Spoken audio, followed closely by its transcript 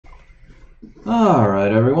All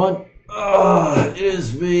right, everyone. It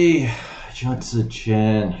is me, Judson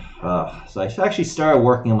Chan. So I actually started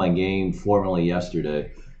working on my game formally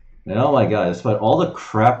yesterday. And oh my god, despite all the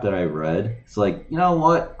crap that I read, it's like, you know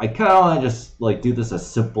what? I kind of want to just like do this as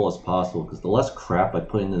simple as possible because the less crap I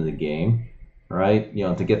put into the game, right?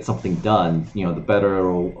 To get something done, the better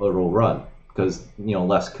it'll run. Because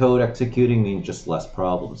less code executing means just less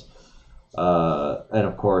problems. And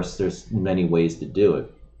of course, there's many ways to do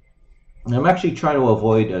it. And I'm actually trying to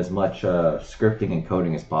avoid as much scripting and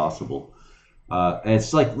coding as possible. And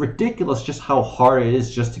it's like ridiculous just how hard it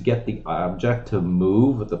is just to get the object to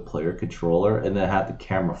move with the player controller and then have the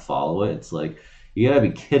camera follow it. It's like, you gotta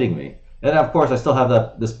be kidding me. And of course, I still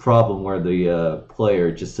have this problem where the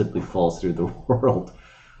player just simply falls through the world.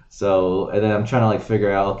 So, and then I'm trying to like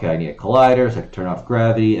figure out, okay, I need a collider, so I can turn off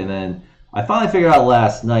gravity. And then I finally figured out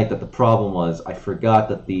last night that the problem was I forgot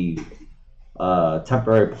that the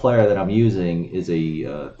temporary player that I'm using is a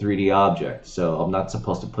 3D object, so I'm not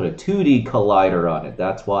supposed to put a 2D collider on it.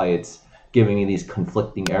 That's why it's giving me these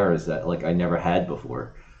conflicting errors that like I never had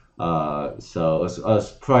before. So I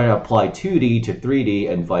was trying to apply 2D to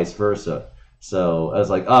 3D and vice versa. So I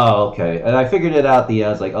was like, oh, okay. And I figured it out I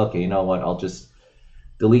was like, okay, you know what? I'll just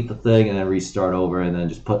delete the thing and then restart over and then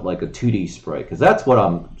just put like a 2D sprite because that's what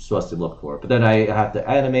I'm supposed to look for. But then I have to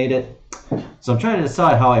animate it. So I'm trying to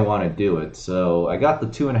decide how I want to do it. So I got the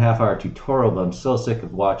 2.5 hour tutorial, but I'm so sick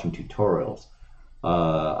of watching tutorials.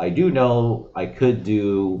 I do know I could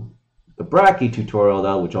do the Bracky tutorial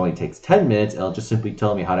though, which only takes 10 minutes. And it'll just simply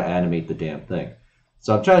tell me how to animate the damn thing.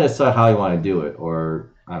 So I'm trying to decide how I want to do it,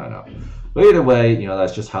 or I don't know. But either way,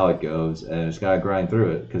 that's just how it goes, and I just gotta grind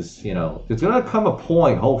through it because there's gonna come a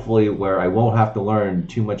point, hopefully, where I won't have to learn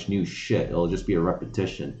too much new shit. It'll just be a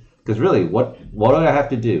repetition. Because really, what do I have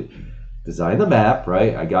to do? Design the map,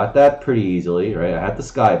 right? I got that pretty easily, right? I had the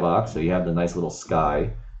skybox, so you have the nice little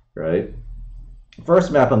sky, right?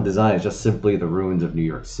 First map I'm designing is just simply the ruins of New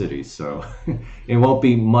York City, so it won't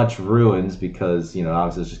be much ruins because,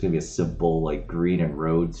 obviously it's just going to be a simple, like, green and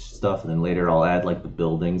roads stuff, and then later I'll add, like, the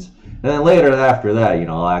buildings. And then later after that,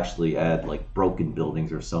 I'll actually add, like, broken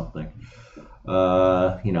buildings or something.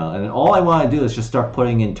 And all I want to do is just start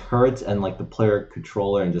putting in turrets and, like, the player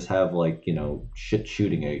controller and just have, like, shit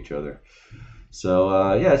shooting at each other.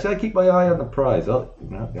 So, yeah, so I keep my eye on the prize. Oh,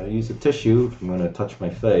 gotta use a tissue if I'm going to touch my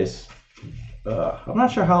face. I'm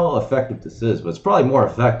not sure how effective this is, but it's probably more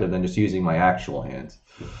effective than just using my actual hands.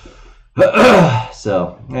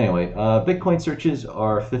 So, anyway, Bitcoin searches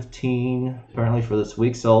are 15 apparently for this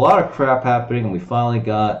week. So, a lot of crap happening, and we finally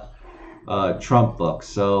got Trump book.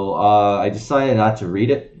 So, I decided not to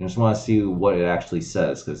read it. I just want to see what it actually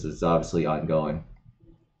says because it's obviously ongoing.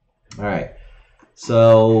 All right.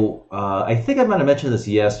 So I think I might have mentioned this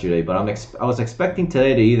yesterday, but I was expecting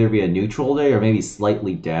today to either be a neutral day or maybe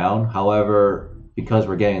slightly down. However, because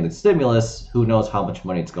we're getting the stimulus, who knows how much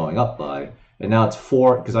money it's going up by. And now it's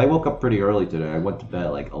 4, because I woke up pretty early today. I went to bed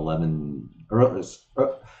at like 11,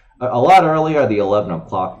 a lot earlier at the 11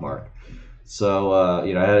 o'clock mark. So, I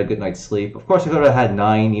had a good night's sleep. Of course, I could have had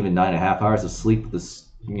 9, even 9.5 hours of sleep.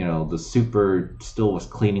 The super still was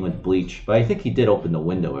cleaning with bleach, but I think he did open the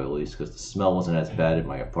window at least because the smell wasn't as bad in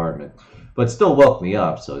my apartment. But it still woke me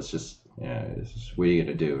up, so it's just, it's just what are you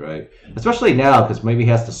gonna do, right? Especially now because maybe he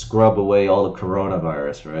has to scrub away all the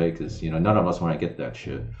coronavirus, right? Because none of us want to get that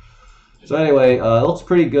shit. So anyway, it looks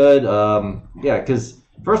pretty good. Yeah, because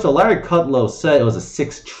first of all, Larry Kudlow said it was a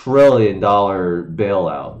 $6 trillion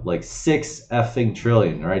bailout, like 6 effing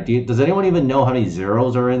trillion, right? Does anyone even know how many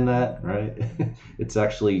zeros are in that, right? It's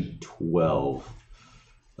actually 12.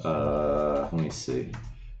 Let me see.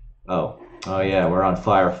 Oh yeah, we're on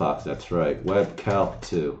Firefox. That's right. WebCalc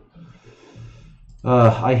 2.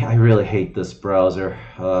 I really hate this browser.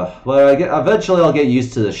 But eventually I'll get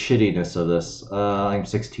used to the shittiness of this. I'm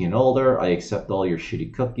 16 and older. I accept all your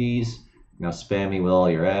shitty cookies. Now spam me with all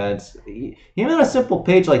your ads. Even a simple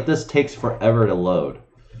page like this takes forever to load.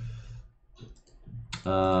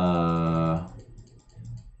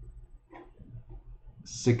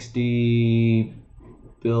 60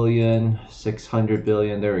 billion, 600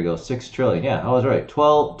 billion. There we go. 6 trillion. Yeah, I was right.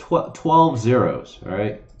 12 zeros. All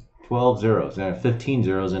right. 12 zeros and 15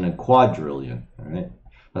 zeros in a quadrillion. All right.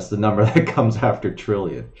 That's the number that comes after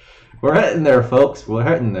trillion. We're heading there, folks. We're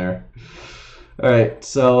heading there. All right,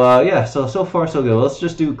 so yeah, so far so good. Let's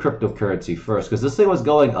just do cryptocurrency first because this thing was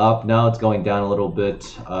going up. Now it's going down a little bit.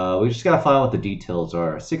 We just gotta find out what the details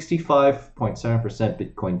are. 65.7%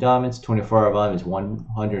 Bitcoin dominance. 24-hour volume is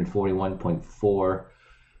 141.4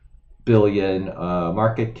 billion.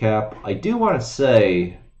 Market cap. I do want to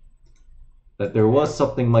say that there was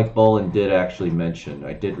something Mike Bolin did actually mention.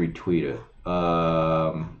 I did retweet it.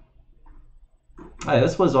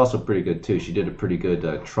 This was also pretty good too. She did a pretty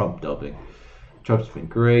good Trump dubbing. Trump's been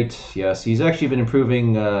great. Yes, he's actually been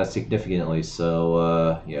improving significantly.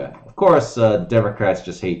 So yeah, of course, Democrats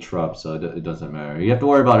just hate Trump, so it doesn't matter. You have to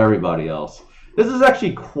worry about everybody else. This is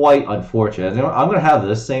actually quite unfortunate. I'm going to have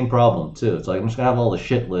this same problem too. It's like I'm just going to have all the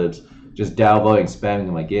shit libs just downvoting, spamming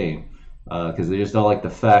in my game because they just don't like the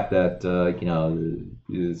fact that you know,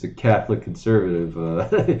 it's a Catholic conservative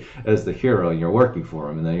as the hero, and you're working for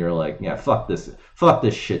him, and then you're like, yeah, fuck this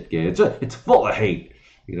shit game. It's full of hate,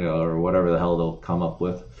 you know, or whatever the hell they'll come up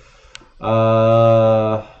with.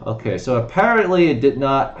 Okay, so apparently it did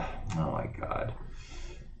not. Oh my god.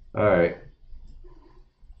 All right.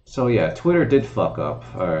 So yeah, Twitter did fuck up.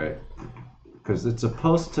 All right, because it's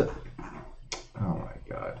supposed to. Oh my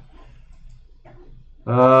god.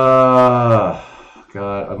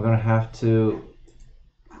 God, I'm gonna have to.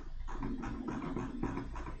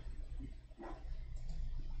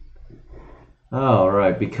 All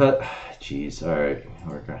right, because. Jeez. All right,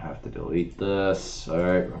 we're gonna have to delete this. All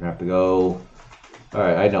right, we're gonna have to go. All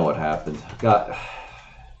right, I know what happened. God,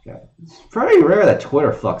 it's very rare that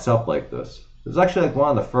Twitter fucks up like this. It was actually like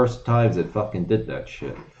one of the first times it fucking did that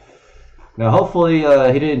shit. Now, hopefully,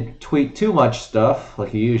 he didn't tweet too much stuff like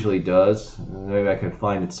he usually does. Maybe I can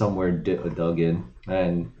find it somewhere dug in.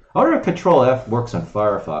 And I wonder if Control F works on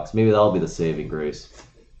Firefox. Maybe that'll be the saving grace.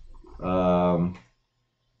 Oh,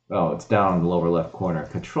 it's down in the lower left corner.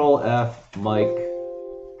 Control F, Mike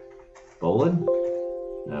Bolin?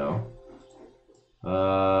 No.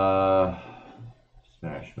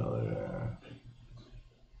 Smash Miller.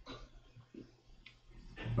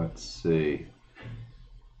 Let's see.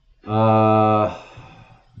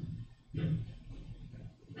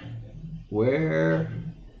 Where?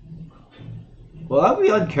 Well, that would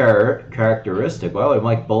be uncharacteristic. Why would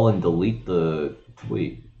Mike Bolin delete the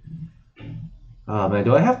tweet? Oh man,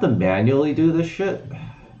 do I have to manually do this shit?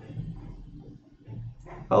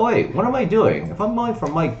 Oh wait, what am I doing? If I'm going for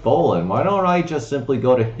Mike Bolin, why don't I just simply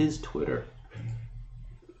go to his Twitter?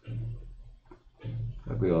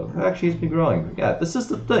 Actually, he's been growing. Yeah, this is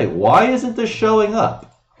the thing. Why isn't this showing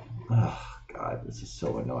up? Oh, God, this is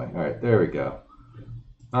so annoying. All right, there we go.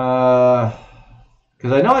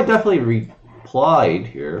 Because I know I definitely replied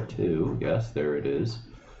here, too. Yes, there it is.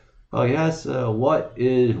 Oh, yes, what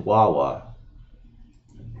is Wawa?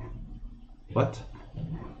 What?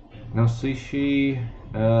 No sushi.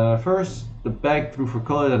 First, the bank through for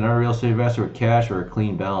code and our real estate investor with cash or a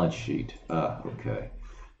clean balance sheet. Okay.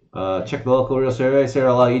 Check the local real estate regulator.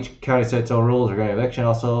 Allow each county to set its own rules regarding eviction.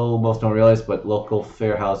 Also, most don't realize, but local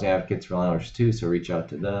fair housing advocates are landlords too, so reach out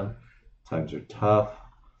to them. Times are tough.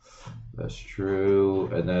 That's true.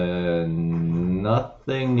 And then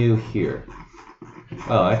nothing new here.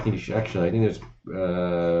 Oh, I think you should actually. I think there's.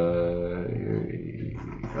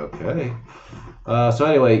 Okay. So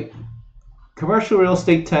anyway, commercial real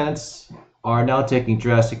estate tenants are now taking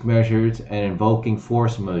drastic measures and invoking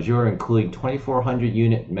force majeure, including 2,400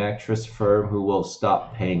 unit mattress firm who will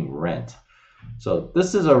stop paying rent. So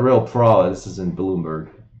this is a real problem. This is in Bloomberg.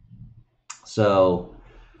 So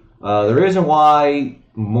the reason why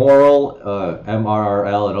Moral,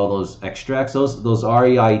 MRRL, and all those extracts, those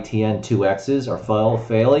REITN 2Xs are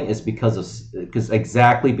failing is because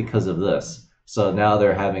exactly because of this. So now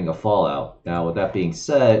they're having a fallout. Now, with that being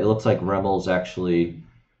said, it looks like REML is actually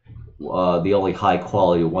the only high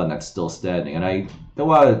quality one that's still standing. And I don't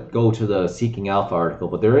want to go to the Seeking Alpha article,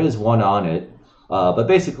 but there is one on it. But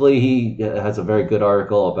basically, he has a very good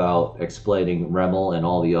article about explaining REML and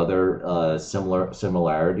all the other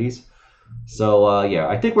similarities. So yeah,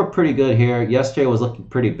 I think we're pretty good here. Yesterday was looking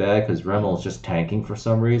pretty bad because REML is just tanking for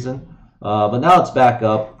some reason. But now it's back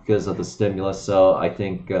up because of the stimulus. So I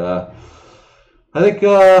think I'll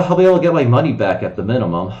be able to get my money back at the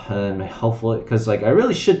minimum, and hopefully, because like I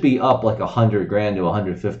really should be up like 100 grand to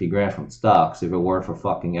 150 grand from stocks if it weren't for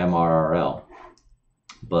fucking MRRL.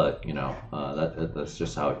 But you know, that's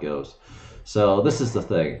just how it goes. So this is the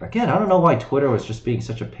thing. Again, I don't know why Twitter was just being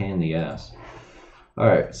such a pain in the ass. All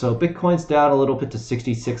right, so Bitcoin's down a little bit to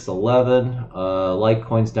 66.11.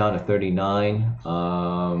 Litecoin's down to 39.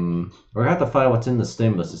 We're gonna have to find what's in the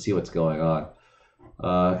stimulus to see what's going on.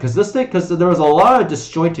 Because there was a lot of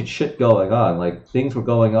disjointed shit going on. Like things were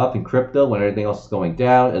going up in crypto when everything else was going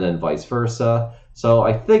down, and then vice versa. So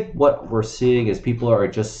I think what we're seeing is people are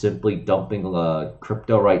just simply dumping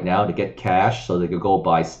crypto right now to get cash so they could go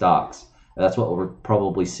buy stocks. And that's what we're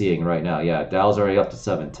probably seeing right now. Yeah, Dow's already up to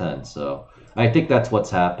 710. So I think that's what's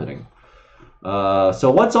happening.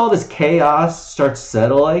 So once all this chaos starts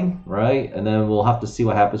settling, right, and then we'll have to see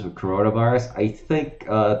what happens with coronavirus, I think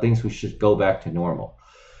things should go back to normal.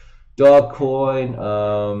 Dogcoin,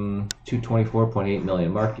 224.8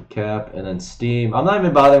 million market cap, and then Steam. I'm not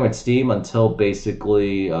even bothering with Steam until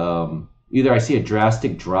basically either I see a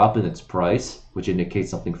drastic drop in its price, which indicates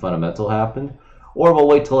something fundamental happened, or we'll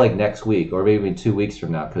wait till like next week or maybe 2 weeks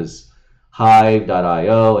from now, because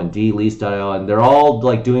Hive.io and dlease.io, and they're all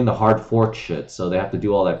like doing the hard fork shit, so they have to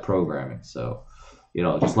do all that programming. So, you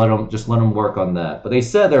know, just let them work on that. But they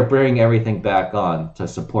said they're bringing everything back on to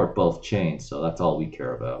support both chains, so that's all we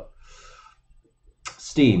care about.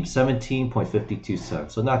 Steam, 17.52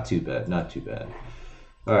 cents. So not too bad, not too bad.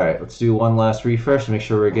 All right, let's do one last refresh to make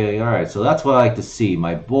sure we're getting... All right, so that's what I like to see.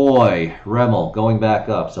 My boy, REML, going back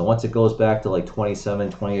up. So once it goes back to like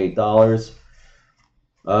 $27, $28,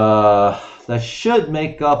 that should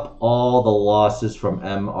make up all the losses from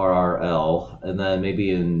MRRL. And then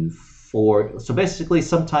maybe in so basically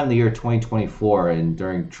sometime in the year 2024 and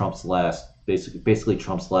during Trump's last, basically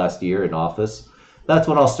Trump's last year in office, that's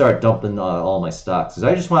when I'll start dumping all my stocks. Because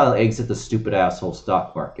I just want to exit the stupid asshole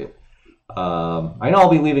stock market. I know I'll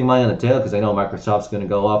be leaving money on the tail because I know Microsoft's going to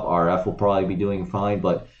go up. RF will probably be doing fine.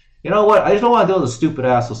 But you know what? I just don't want to deal with the stupid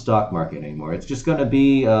asshole stock market anymore. It's just going to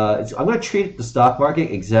be... I'm going to treat the stock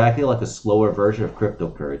market exactly like a slower version of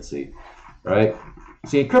cryptocurrency. Right?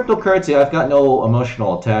 See, cryptocurrency, I've got no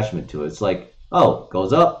emotional attachment to it. It's like, oh,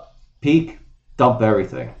 goes up, peak, dump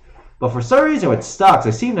everything. But for some reason with stocks, I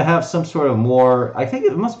seem to have some sort of more, I think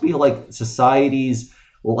it must be like society's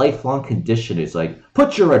lifelong condition. It's like,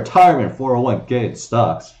 put your retirement 401k in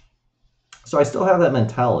stocks. So I still have that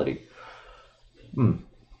mentality.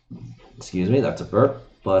 Excuse me, that's a burp.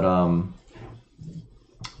 But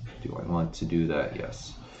do I want to do that?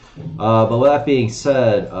 Yes. But with that being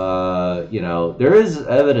said, you know, there is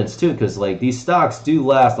evidence too, because like these stocks do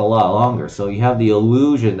last a lot longer. So you have the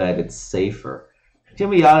illusion that it's safer. To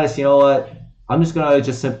be honest, you know what? I'm just gonna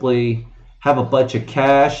just simply have a bunch of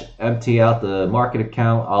cash, empty out the market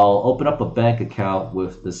account. I'll open up a bank account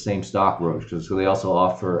with the same stock brokerage because they also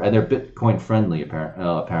offer, and they're Bitcoin friendly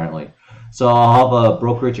apparently. So I'll have a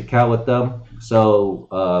brokerage account with them. So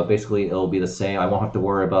basically, it'll be the same. I won't have to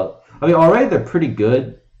worry about. I mean, already they're pretty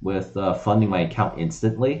good with funding my account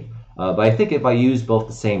instantly. But I think if I use both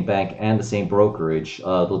the same bank and the same brokerage,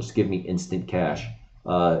 they'll just give me instant cash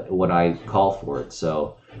when I call for it.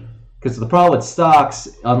 So, because the problem with stocks,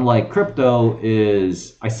 unlike crypto,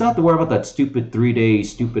 is I still have to worry about that stupid 3-day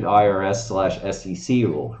stupid IRS/SEC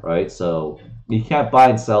rule, right? So you can't buy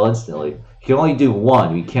and sell instantly. You can only do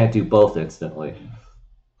one. You can't do both instantly.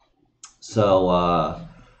 So,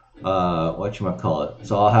 whatchamacallit.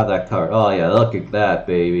 So I'll have that covered. Oh yeah, look at that,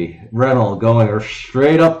 baby. REML going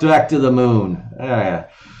straight up back to the moon. Yeah.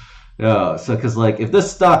 Yeah, so because like if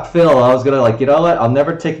this stock failed, I was gonna like, you know what? I'm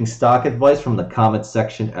never taking stock advice from the comments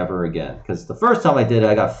section ever again. Because the first time I did it,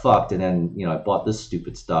 I got fucked, and then you know I bought this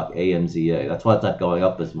stupid stock AMZA. That's why it's not going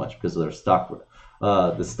up as much because of their stock,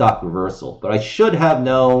 the stock reversal. But I should have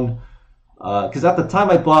known, because at the time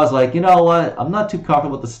I bought, I was like, you know what? I'm not too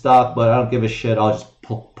comfortable with the stock, but I don't give a shit. I'll just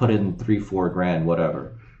put in 3-4 grand,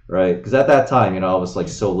 whatever, right? Because at that time, you know, I was like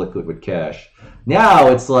so liquid with cash. Now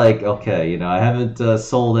it's like, okay, you know, I haven't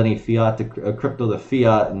sold any fiat to crypto to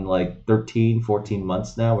fiat in like 13, 14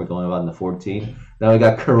 months now. We're going about in the 14. Now we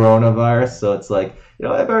got coronavirus, so it's like, you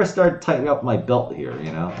know, I better start tightening up my belt here,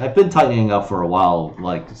 you know. I've been tightening up for a while,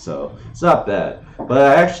 like, so it's not bad. But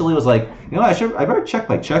I actually was like, you know, I better check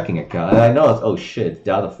my checking account. And I know it's, oh shit, it's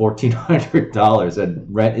down to $1,400 and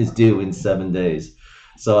rent is due in 7 days.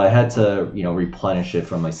 So I had to, you know, replenish it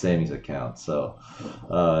from my savings account. So,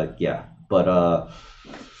 yeah. But, all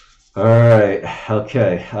right,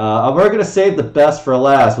 okay. We're going to save the best for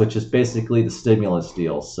last, which is basically the stimulus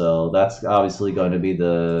deal. So that's obviously going to be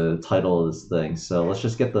the title of this thing. So let's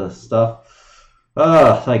just get the stuff.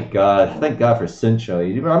 Oh, thank God. Thank God for Sincho.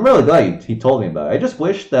 I'm really glad he told me about it. I just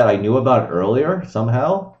wish that I knew about it earlier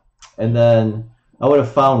somehow. And then I would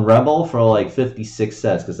have found REML for like 56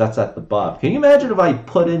 cents because that's at the bottom. Can you imagine if I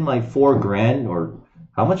put in my 4 grand or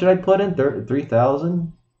how much did I put in?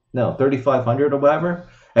 3,000? No, 3,500 or whatever,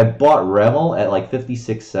 and bought REML at like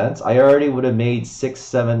 56 cents, I already would have made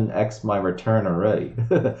 6-7x my return already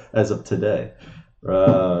as of today.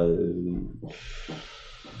 But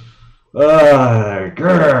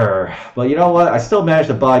you know what? I still managed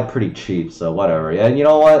to buy pretty cheap, so whatever. And you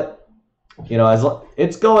know what? You know,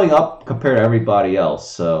 it's going up compared to everybody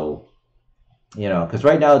else, so you know, because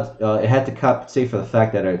right now it had to compensate for the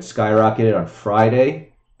fact that it skyrocketed on Friday.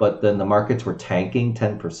 But then the markets were tanking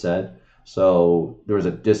 10%, so there was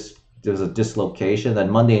a dislocation. Then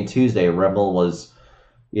Monday and Tuesday, REML was,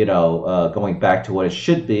 you know, going back to what it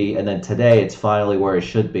should be, and then today it's finally where it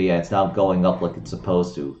should be, and it's now going up like it's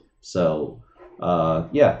supposed to. So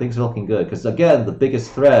yeah, things are looking good. Because again, the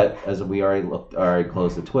biggest threat, as we already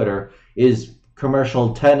closed the Twitter, is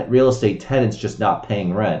commercial real estate tenants just not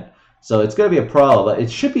paying rent. So it's going to be a problem. But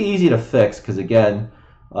it should be easy to fix because again,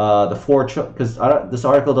 this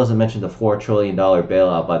article doesn't mention the $4 trillion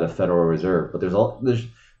bailout by the Federal Reserve, but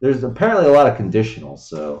there's apparently a lot of conditionals.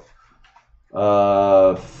 So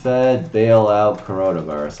Fed bailout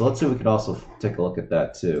coronavirus. So let's see if we can also take a look at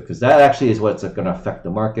that too, because that actually is what's going to affect the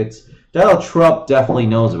markets. Donald Trump definitely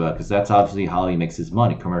knows about it because that's obviously how he makes his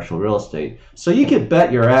money, commercial real estate. So you can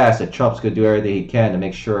bet your ass that Trump's going to do everything he can to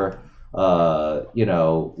make sure, we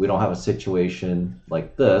don't have a situation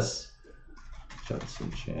like this.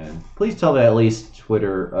 Judson Chan. Please tell me at least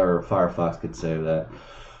Twitter or Firefox could say that.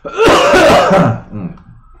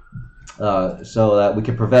 So that we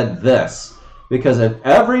can prevent this. Because if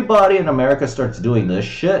everybody in America starts doing this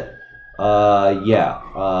shit, it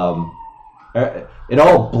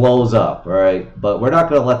all blows up, all right? But we're not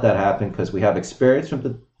going to let that happen because we have experience from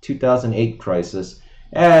the 2008 crisis,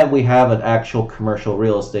 and we have an actual commercial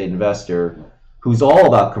real estate investor who's all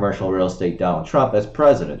about commercial real estate, Donald Trump, as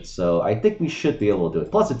president. So I think we should be able to do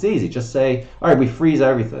it. Plus, it's easy. Just say, all right, we freeze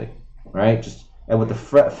everything, right? And with the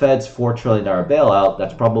Fed's $4 trillion bailout,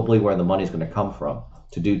 that's probably where the money's going to come from,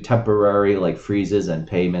 to do temporary like freezes and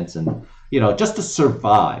payments and, just to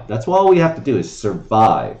survive. That's all we have to do is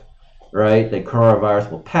survive, right? The coronavirus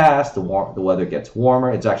will pass, the weather gets warmer.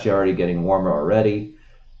 It's actually already getting warmer already.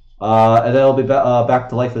 And then it'll be back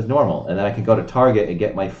to life as normal. And then I can go to Target and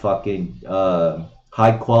get my fucking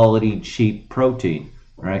high quality, cheap protein,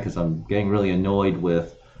 right? Because I'm getting really annoyed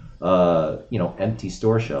with, empty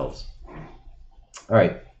store shelves. All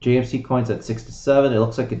right, JMC coins at 6 to 7. It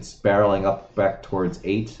looks like it's barreling up back towards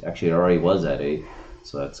 8. Actually, it already was at 8,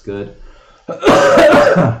 so that's good.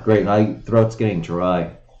 Great, my throat's getting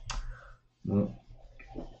dry.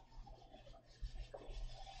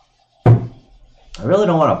 I really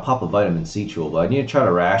don't want to pop a vitamin C chewable, but I need to try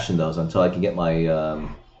to ration those until I can get my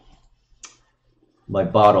my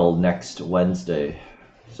bottle next Wednesday.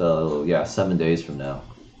 So yeah, 7 days from now.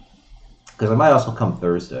 Because I might also come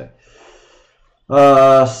Thursday.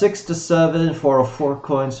 6 to 7, 404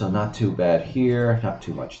 coins, so not too bad here, not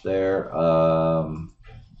too much there.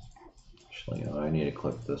 Actually, I need to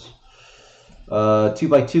click this.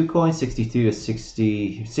 2x2 coins, 62 to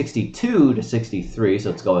 63, so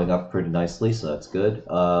it's going up pretty nicely, so that's good.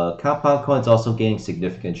 Compound coins also gaining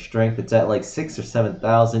significant strength. It's at like 6,000 or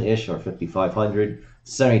 7,000 ish, or 5,500,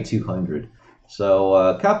 7,200.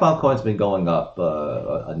 So compound coin's been going up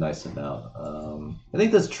a nice amount. I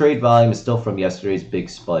think this trade volume is still from yesterday's big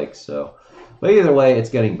spike. So, but either way, it's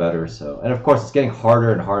getting better. So, and of course, it's getting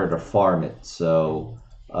harder and harder to farm it. So,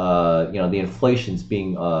 the inflation's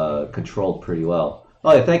being controlled pretty well.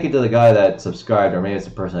 Oh, yeah, thank you to the guy that subscribed, or maybe it's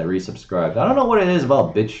the person that resubscribed. I don't know what it is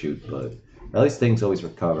about BitChute, but at least things always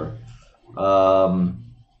recover.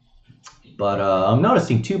 But I'm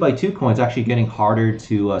noticing 2x2 coins actually getting harder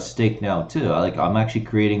to stake now too. I'm actually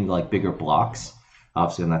creating like bigger blocks.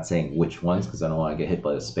 Obviously, I'm not saying which ones because I don't want to get hit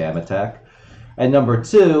by the spam attack. And number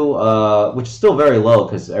two, which is still very low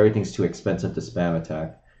because everything's too expensive to spam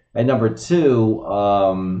attack. And number two,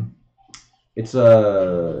 it's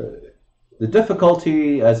the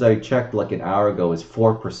difficulty, as I checked like an hour ago, is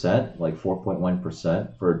 4%, like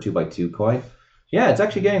 4.1% for a 2x2 coin. Yeah, it's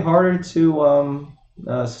actually getting harder to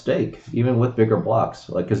stake, even with bigger blocks.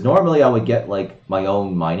 Like, because normally I would get like my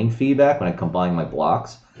own mining fee back when I combine my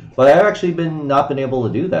blocks, but I've actually not been able to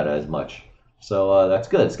do that as much. So that's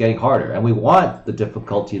good. It's getting harder, and we want the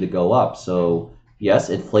difficulty to go up. So yes,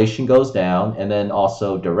 inflation goes down, and then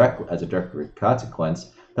also as a direct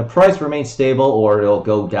consequence, the price remains stable or it'll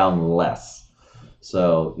go down less.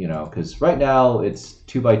 So, because right now it's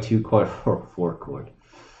 2x2 coin or 4 coin.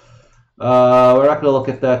 We're not going to look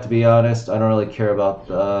at that, to be honest. I don't really care about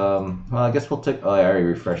well, I guess we'll take... Oh, I already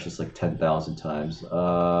refreshed this like 10,000 times.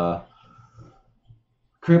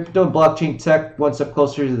 Crypto and blockchain tech, one step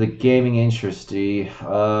closer to the gaming industry.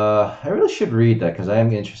 I really should read that because I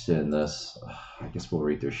am interested in this. I guess we'll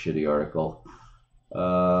read their shitty article.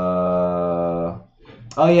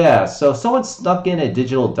 Oh yeah, so someone snuck in a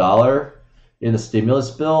digital dollar in the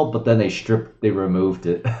stimulus bill, but then they removed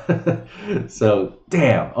it. So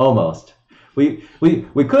damn, almost. We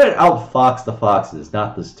couldn't outfox the foxes,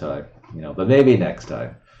 not this time, but maybe next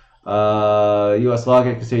time. U.S.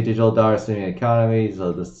 lawmakers consider digital dollar stimulating economy.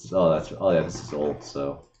 So this is old.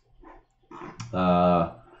 So,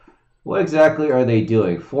 what exactly are they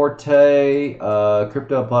doing? Forte,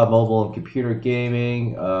 crypto, mobile, and computer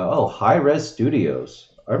gaming. High Res Studios.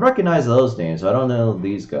 I recognize those names. I don't know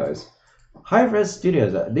these guys. High Res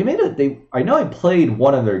Studios. They made it. I know I played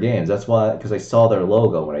one of their games. That's why, because I saw their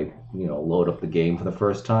logo when I load up the game for the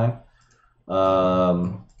first time.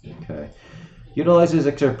 Okay. Utilizes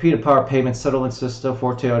XRP to power payment settlement system.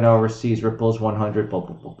 Forte now receives ripples 100. Blah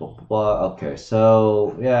blah blah blah blah. Okay,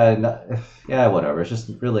 so yeah, whatever. It's just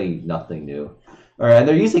really nothing new. All right, and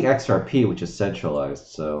they're using XRP, which is centralized.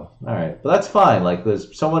 So all right, but that's fine. Like,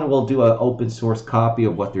 someone will do an open source copy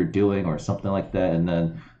of what they're doing or something like that, and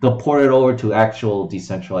then they'll port it over to actual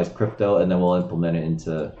decentralized crypto, and then we'll implement it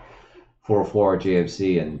into 404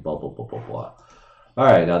 JMC and blah blah blah blah blah. All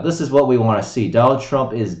right, now this is what we want to see. Donald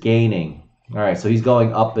Trump is gaining. All right, so he's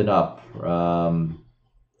going up and up. Oh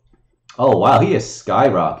wow, he is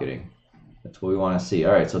skyrocketing. That's what we want to see.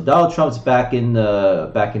 All right, so Donald Trump's back in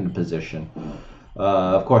the position.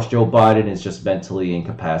 Of course, Joe Biden is just mentally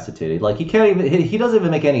incapacitated. Like, he doesn't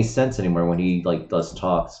even make any sense anymore when he does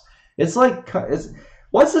talks. It's like,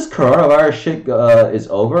 once this coronavirus shit is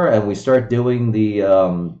over and we start doing the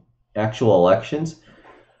actual elections,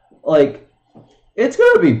 like, it's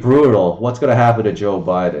going to be brutal what's going to happen to Joe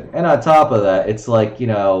Biden. And on top of that, it's like,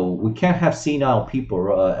 we can't have senile people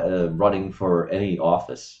running for any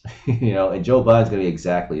office, and Joe Biden's going to be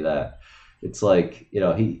exactly that. It's like,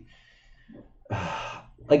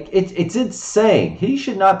 it's insane. He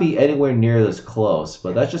should not be anywhere near this close,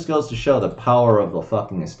 but that just goes to show the power of the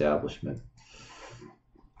fucking establishment.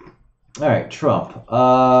 All right, Trump.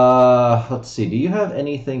 Let's see. Do you have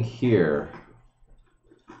anything here?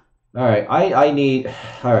 All right, I need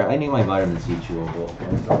my vitamin C chewable.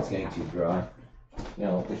 It's getting too dry.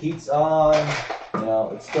 The heat's on.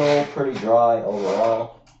 It's still pretty dry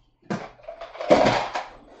overall.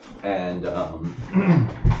 And I'm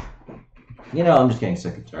just getting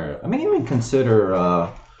sick and tired. I may even consider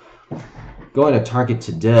going to Target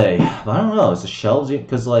today, but I don't know. Is the shelves,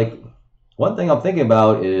 because one thing I'm thinking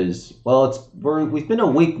about is, we've been a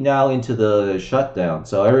week now into the shutdown,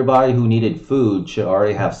 so everybody who needed food should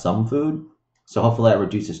already have some food. So hopefully that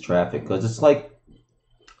reduces traffic, because it's like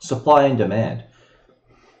supply and demand.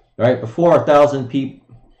 Right? Before 1,000 people,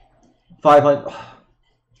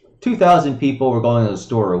 2,000 people were going to the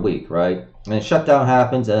store a week, right? And then shutdown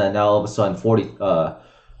happens, and then now all of a sudden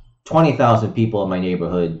 20,000 people in my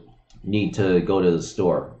neighborhood need to go to the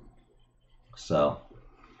store. So,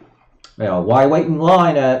 why wait in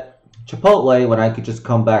line at Chipotle when I could just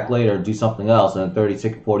come back later and do something else, and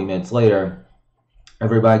then 40 minutes later,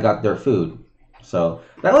 everybody got their food. So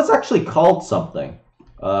that was actually called something.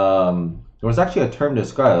 There was actually a term to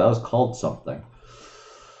describe it. That was called something.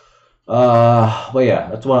 But yeah,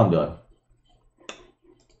 that's what I'm doing.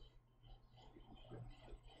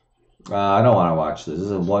 I don't want to watch this. This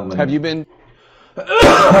is a 1 minute. Have you been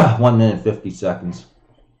 1 minute 50 seconds.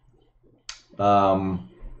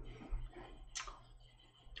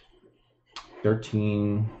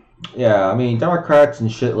 13. Yeah, I mean, Democrats and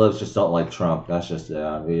shitlibs just don't like Trump. That's just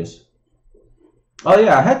obvious. Oh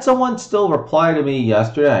yeah, I had someone still reply to me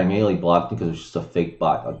yesterday. I immediately blocked it because it was just a fake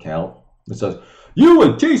bot account. It says, "You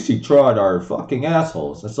and Casey Trot are fucking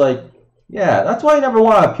assholes." It's like, yeah, that's why I never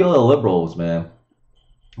want to appeal to liberals, man.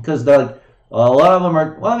 Because a lot of them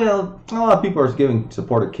are, a lot of people are giving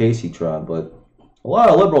support to Casey Trot, but a lot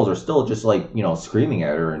of liberals are still just screaming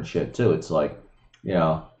at her and shit too. It's like,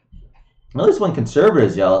 at least when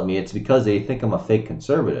conservatives yell at me, it's because they think I'm a fake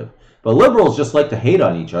conservative. But liberals just like to hate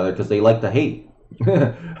on each other because they like to hate.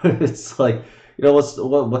 It's like, what's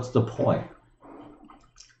the point?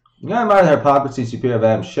 I admire the hypocrisy, superior of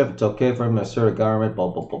Adam Schiff. It's okay for him to assert a government, blah,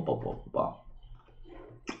 blah, blah, blah, blah, blah.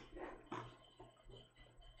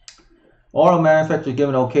 Auto manufacturers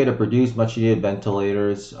given okay to produce much needed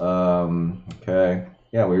ventilators. Okay.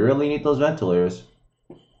 Yeah, we really need those ventilators.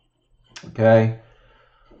 Okay.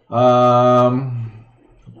 Okay.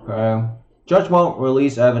 Judge won't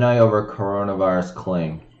release Avenatti over coronavirus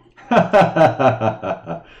claim.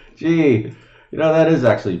 Gee, that is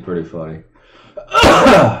actually pretty funny.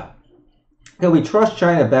 Can we trust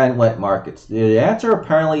China to ban wet markets? The answer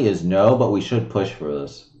apparently is no, but we should push for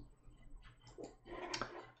this.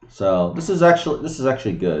 So this is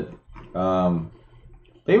actually good.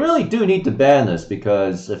 They really do need to ban this,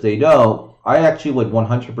 because if they don't, I actually would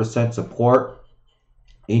 100% support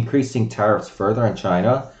increasing tariffs further in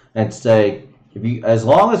China and say, as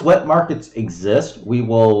long as wet markets exist, we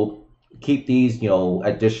will keep these,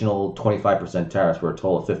 additional 25% tariffs for a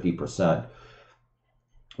total of 50%.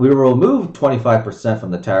 We will remove 25%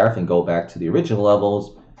 from the tariff and go back to the original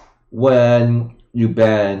levels when you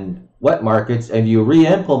ban wet markets and you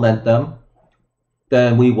re-implement them.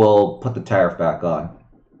 Then we will put the tariff back on.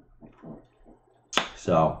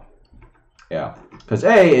 So Yeah. Because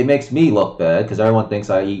A, it makes me look bad because everyone thinks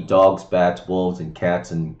I eat dogs, bats, wolves, and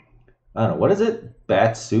cats, and I don't know, what is it?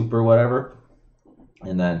 Bat soup or whatever.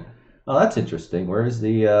 And then, oh, that's interesting. Where's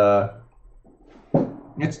the,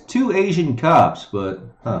 it's 2 Asian cops, but,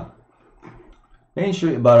 huh. Ain't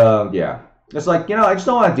sure, but, yeah. It's like, you know, I just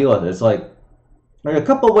don't want to deal with it. It's like, there are a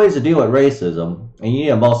couple of ways to deal with racism, and you need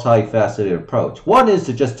a multifaceted approach. One is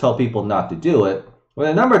to just tell people not to do it. Well,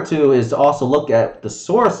 then number 2 is to also look at the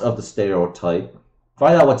source of the stereotype,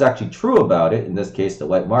 find out what's actually true about it, in this case, the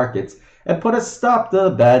wet markets, and put a stop to the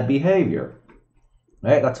bad behavior.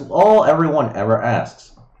 Right? That's all everyone ever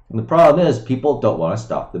asks. And the problem is people don't want to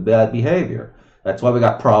stop the bad behavior. That's why we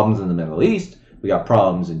got problems in the Middle East. We got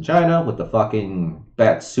problems in China with the fucking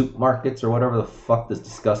bat soup markets or whatever the fuck this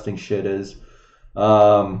disgusting shit is.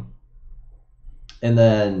 And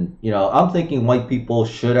then, you know, I'm thinking white people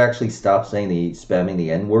should actually stop saying spamming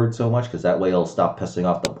the N-word so much, because that way it'll stop pissing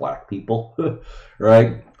off the black people,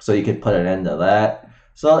 right? So you could put an end to that.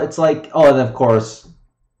 So it's like, oh, and of course,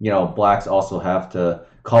 you know, blacks also have to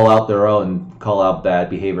call out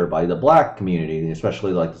bad behavior by the black community,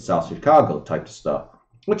 especially like the South Chicago type of stuff,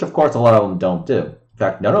 which of course a lot of them don't do. In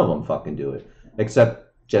fact, none of them fucking do it,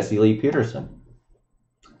 except Jesse Lee Peterson.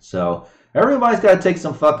 So everybody's got to take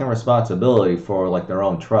some fucking responsibility for like their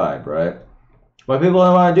own tribe, right? But people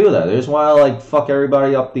don't want to do that. They just want to like fuck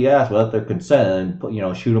everybody up the ass without their consent and, you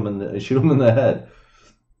know, shoot them in the head.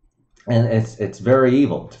 And it's very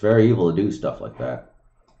evil. It's very evil to do stuff like that.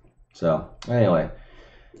 So anyway,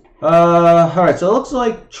 all right. So it looks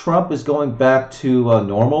like Trump is going back to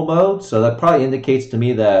normal mode. So that probably indicates to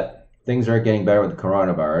me that things are getting better with the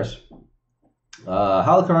coronavirus.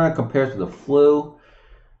 How the corona compares to the flu.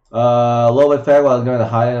 A little bit fat while going to the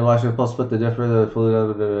high end of Washington Post split the difference of the flu.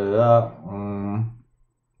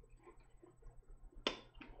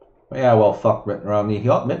 Yeah, well, fuck Mitt Romney.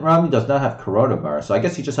 Mitt Romney does not have coronavirus, so I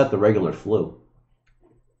guess he just had the regular flu.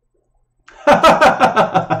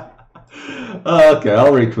 Okay,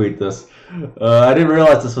 I'll retweet this. I didn't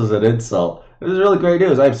realize this was an insult. It was really great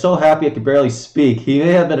news. I'm so happy I could barely speak. He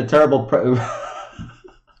may have been a terrible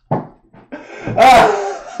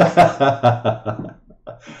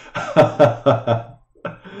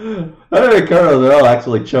I didn't care at all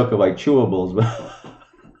actually choke on my chewables, but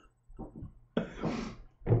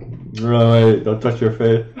right, don't touch your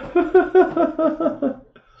face.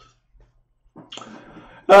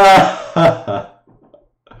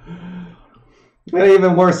 And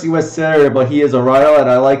even worse, U.S. Senator, but he is a rhino and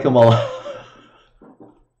I like him a lot.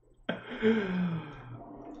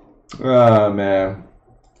 Oh man.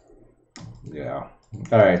 Yeah.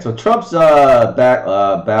 All right, so Trump's back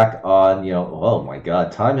on, you know, oh my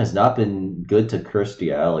God, time has not been good to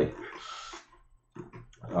Kirstie Alley.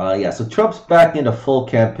 Yeah, so Trump's back into full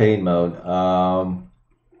campaign mode.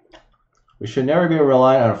 We should never be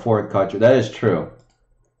reliant on a foreign country. That is true.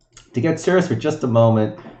 To get serious for just a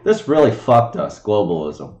moment, this really fucked us,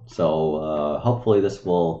 globalism. So hopefully this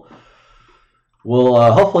will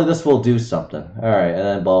do something. All right, and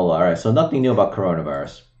then blah, blah. All right, so nothing new about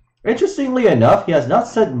coronavirus. Interestingly enough, he has not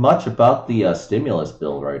said much about the stimulus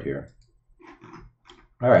bill right here.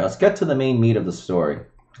 All right, let's get to the main meat of the story.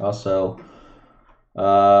 Also,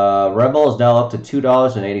 REML is now up to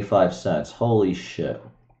 $2.85. Holy shit.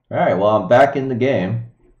 All right, well, I'm back in the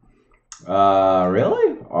game.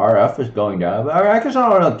 Really? RF is going down. I guess I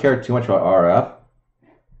don't really care too much about RF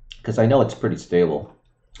because I know it's pretty stable.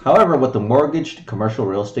 However, with the mortgage commercial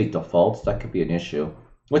real estate defaults, that could be an issue,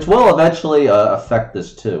 which will eventually affect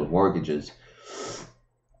this too, mortgages.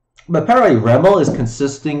 But apparently REML is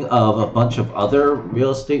consisting of a bunch of other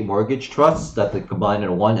real estate mortgage trusts that they combine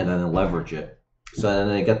into one and then leverage it. So then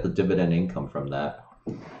they get the dividend income from that.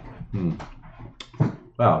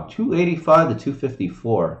 Wow, 285 to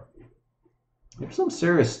 254. There's some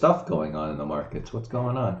serious stuff going on in the markets. What's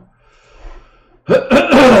going on?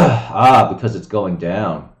 Because it's going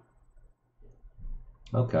down.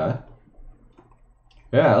 Okay.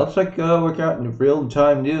 Yeah, it looks like we're getting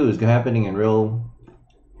real-time news happening in real...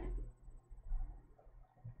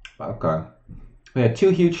 Okay. We had 2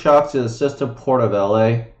 huge shocks to the system, Port of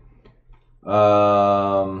LA.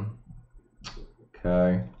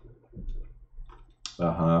 Okay.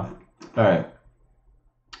 Alright.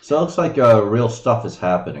 So it looks like real stuff is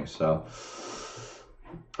happening, so...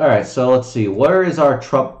 Alright, so let's see. Where is our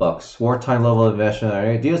Trump bucks? Wartime level investment.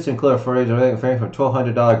 Ideas to include a from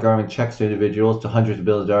 $1,200 government checks to individuals to hundreds of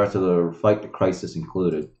billions of dollars to fight the crisis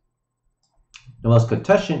included. The most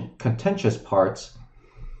contentious parts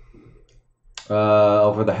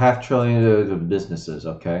over the $500 billion of businesses,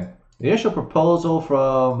 okay? The initial proposal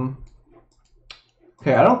from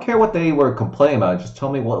Okay, I don't care what they were complaining about. Just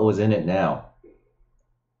tell me what was in it now.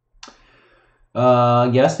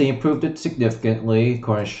 Yes, they improved it significantly,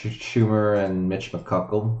 according to Schumer and Mitch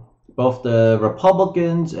McConnell. Both the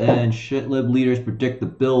Republicans and shitlib leaders predict the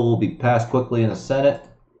bill will be passed quickly in the Senate.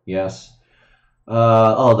 Yes.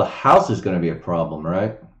 Oh, the House is going to be a problem,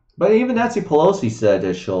 right? But even Nancy Pelosi said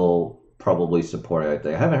that she'll probably support it.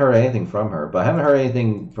 I haven't heard anything from her, but I haven't heard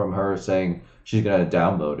anything from her saying she's going to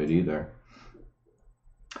downvote it either.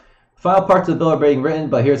 Final parts of the bill are being written,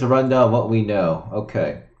 but here's a rundown of what we know.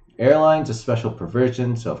 Okay. Airlines, a special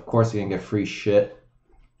provision, so of course you're going to get free shit.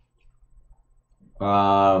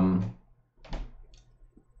 Okay.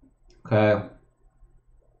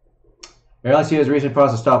 Airlines use recent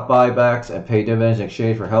process to stop buybacks and pay dividends in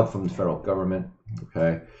exchange for help from the federal government.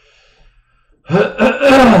 Okay.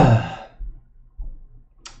 The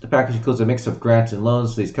package includes a mix of grants and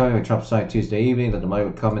loans. These coming when Trump signed Tuesday evening that the money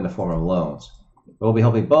would come in the form of loans. We'll be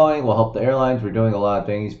helping Boeing. We'll help the airlines. We're doing a lot of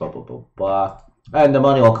things. Blah, blah, blah, blah. And the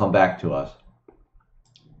money will come back to us.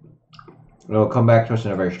 It will come back to us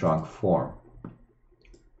in a very strong form.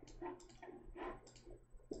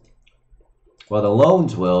 Well, the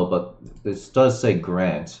loans will, but this does say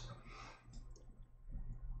grants.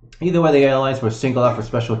 Either way, the airlines were singled out for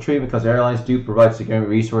special treatment because airlines do provide security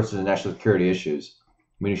resources and national security issues.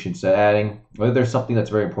 Munitions adding, whether there's something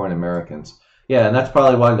that's very important to Americans. Yeah, and that's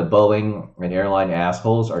probably why the Boeing and airline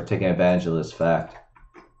assholes are taking advantage of this fact.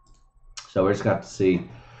 So we're just going to have to see.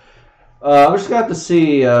 We're just going to have to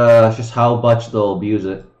see just how much they'll abuse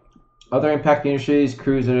it. Other impact industries,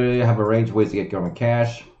 crews have a range of ways to get government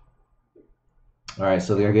cash. All right,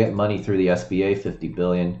 so they're getting money through the SBA, $50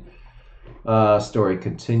 billion. Story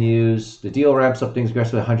continues. The deal ramps up things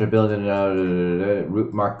aggressively, $100 billion.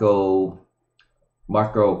 Marco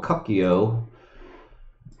Cucchio.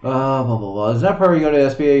 Blah, blah, blah. It's not part you go to the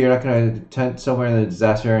SBA, you're not going to tent somewhere in the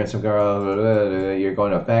disaster and some girl, you're going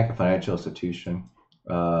to a bank, a financial institution.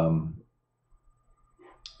 Okay.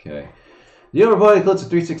 The deal report includes a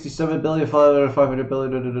 $367 billion, $500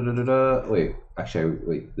 billion. Wait.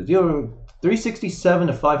 The deal 367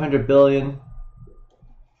 to 500 billion.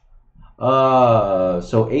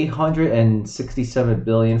 So 867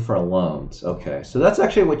 billion for loans. Okay, so that's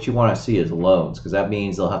actually what you want to see is loans, because that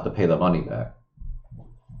means they'll have to pay the money back.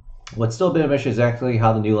 What's still been a mission is exactly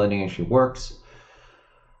how the new lending industry works.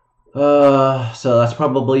 So that's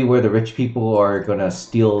probably where the rich people are going to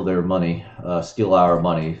steal their money, steal our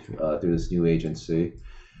money through this new agency.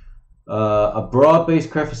 A broad-based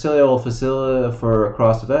credit facility will facilitate for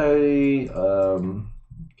across the valley.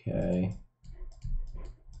 Okay.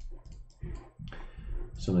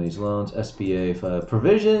 Some of these loans, SBA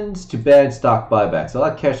provisions to ban stock buybacks. A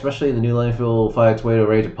lot of cash, especially the new lending will find its way to a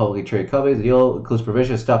range of publicly traded companies. The deal includes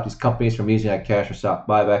provisions to stop these companies from using that cash for stock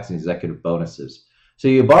buybacks and executive bonuses. So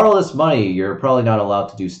you borrow this money, you're probably not allowed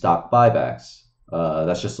to do stock buybacks.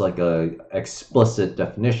 That's just like a explicit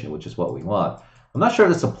definition, which is what we want. I'm not sure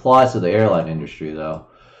if this applies to the airline industry, though.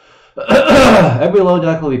 Every loan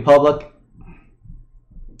document will be public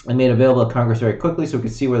and made available to Congress very quickly so we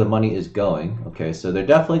can see where the money is going. Okay, so they're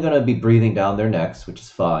definitely going to be breathing down their necks, which is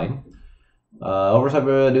fine. Oversight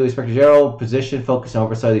by the new Inspector General position focused on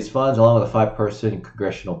oversight of these funds, along with a 5-person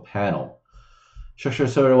congressional panel. Structure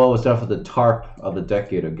sort of what was done for the TARP of a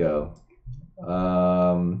decade ago.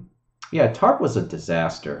 Yeah, TARP was a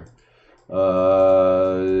disaster.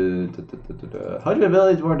 $100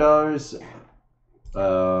 billion more dollars.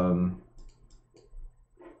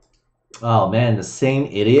 Oh man, the same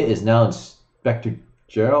idiot is now Inspector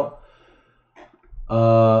General.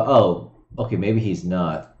 Oh, okay, maybe he's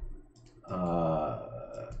not.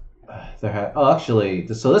 Actually,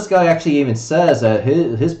 so this guy actually even says that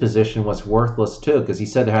his position was worthless too, because he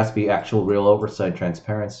said there has to be actual real oversight and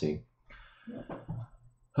transparency.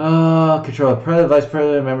 Control of President, Vice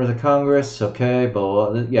President, members of Congress. Okay,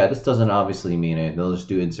 but yeah, this doesn't obviously mean it. They'll just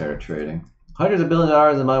do insider trading. Hundreds of billions of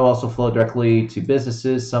dollars in money will also flow directly to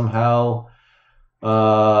businesses somehow. The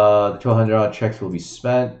 $1,200 checks will be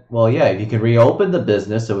spent. Well, yeah, if you can reopen the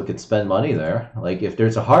business so we could spend money there. Like if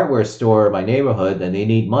there's a hardware store in my neighborhood and they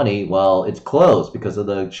need money, well, it's closed because of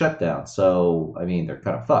the shutdown. So, I mean, they're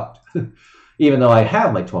kind of fucked. Even though I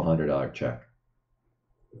have my $1,200 check.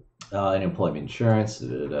 Unemployment insurance.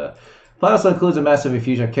 Plan also includes a massive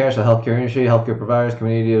infusion of cash to the healthcare industry, healthcare providers,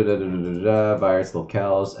 community, virus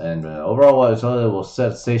locales, and overall, what it will set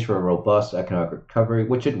the stage for a robust economic recovery,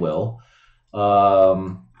 which it will. Blah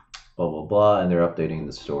blah blah, and they're updating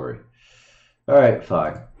the story. All right,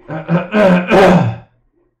 fine.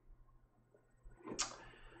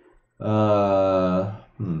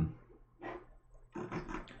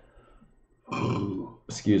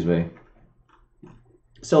 Excuse me.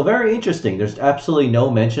 So very interesting. There's absolutely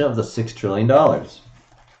no mention of the $6 trillion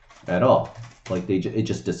at all. Like it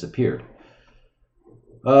just disappeared.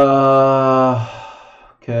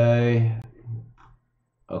 Okay.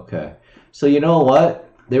 Okay. So you know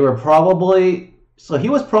what? They were probably so he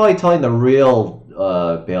was probably telling the real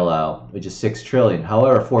bailout, which is 6 trillion.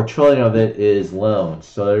 However, 4 trillion of it is loans,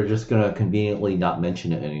 so they're just gonna conveniently not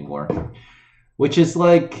mention it anymore. Which is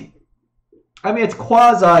like, I mean, it's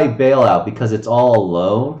quasi bailout because it's all a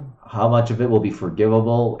loan. How much of it will be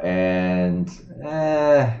forgivable, and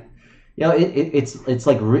it's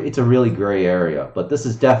like it's a really gray area. But this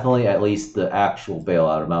is definitely at least the actual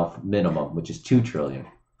bailout amount minimum, which is 2 trillion.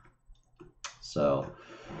 So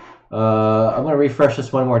I'm going to refresh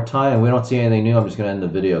this one more time. And we don't see anything new. I'm just going to end the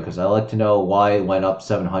video because I like to know why it went up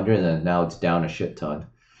 700 and now it's down a shit ton.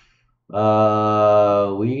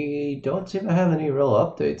 We don't seem to have any real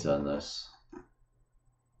updates on this.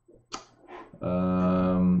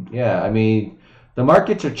 Yeah, I mean, the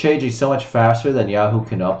markets are changing so much faster than Yahoo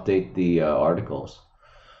can update the articles.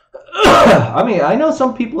 I mean, I know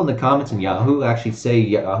some people in the comments in Yahoo actually say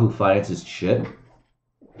Yahoo Finance is shit.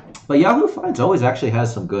 But Yahoo Finance always actually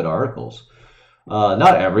has some good articles.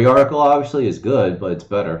 Not every article, obviously, is good, but it's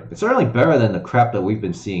better. It's certainly better than the crap that we've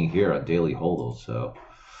been seeing here on Daily Hodl. So,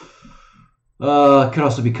 it could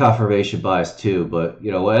also be confirmation bias too. But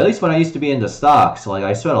you know, at least when I used to be into stocks, like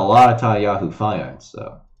I spent a lot of time on Yahoo Finance.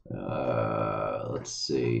 So, let's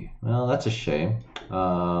see. Well, that's a shame.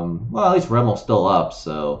 Well, at least REML's still up.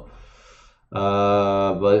 So.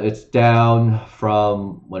 But it's down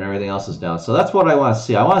from when everything else is down. So that's what I want to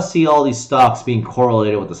see. I want to see all these stocks being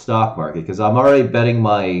correlated with the stock market because I'm already betting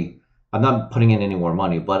I'm not putting in any more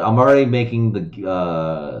money, but I'm already making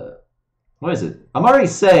the, what is it? I'm already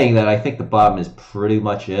saying that I think the bottom is pretty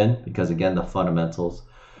much in because again, the fundamentals,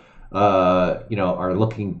 are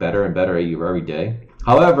looking better and better every day.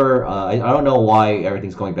 However, I don't know why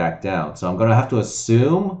everything's going back down. So I'm going to have to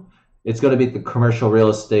assume it's going to be the commercial real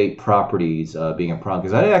estate properties being a problem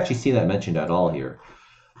because I didn't actually see that mentioned at all here.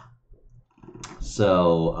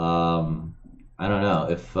 So I don't know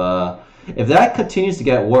if that continues to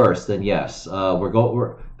get worse, then yes,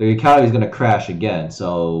 the economy is going to crash again.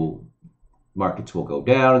 So markets will go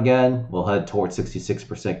down again. We'll head towards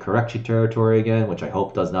 66% correction territory again, which I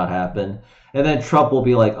hope does not happen. And then Trump will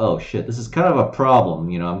be like, "Oh shit, this is kind of a problem.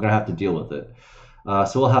 I'm going to have to deal with it."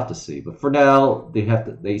 So we'll have to see. But for now,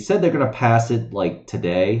 they said they're going to pass it like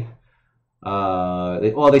today.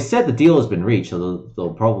 They said the deal has been reached, so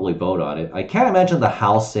they'll probably vote on it. I can't imagine the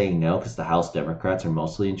House saying no because the House Democrats are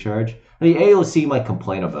mostly in charge. I mean, AOC might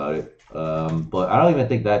complain about it, but I don't even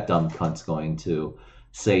think that dumb cunt's going to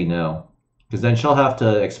say no. Because then she'll have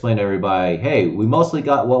to explain to everybody, hey, we mostly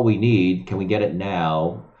got what we need. Can we get it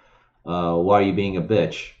now? Why are you being a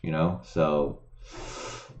bitch? So...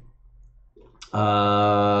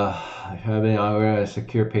 having a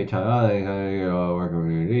secure pay time, work.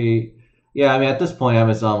 Yeah, I mean, at this point,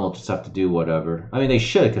 Amazon will just have to do whatever. I mean, they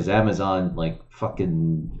should, because Amazon,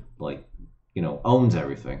 owns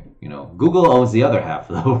everything. Google owns the other half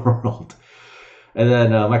of the world. And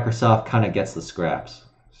then Microsoft kind of gets the scraps.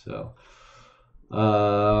 So,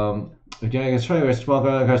 again, it's trying to small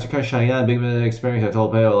shining on big experience. I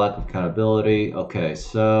told Pay a lack of accountability. Okay,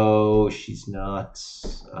 so she's not.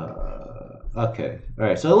 Okay, all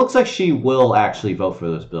right. So it looks like she will actually vote for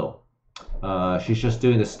this bill. She's just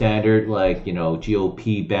doing the standard,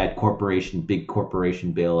 GOP, bad corporation, big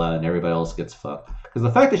corporation bailout, and everybody else gets fucked. Because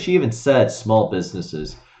the fact that she even said small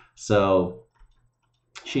businesses, so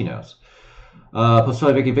she knows.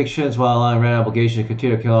 Post-public evictions while on rent obligation to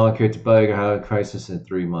continue to kill and create a bug or have a crisis in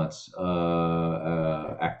 3 months.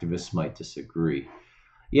 Activists might disagree.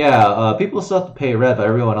 Yeah, people still have to pay rent, but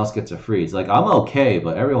everyone else gets a freeze. Like, I'm okay,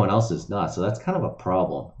 but everyone else is not, so that's kind of a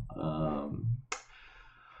problem.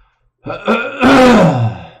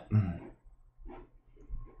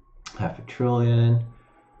 $500 billion.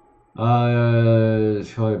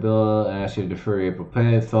 Bill and ask you to defer your April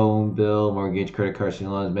pay, phone bill, mortgage, credit cards, and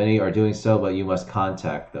loans. Many are doing so, but you must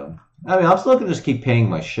contact them. I mean, I'm still gonna just keep paying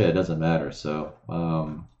my shit. It doesn't matter. So, I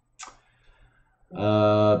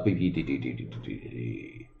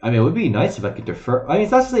mean, it would be nice if I could defer. I mean,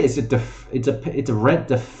 it's actually it's a rent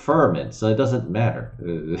deferment, so it doesn't matter.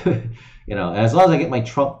 As long as I get my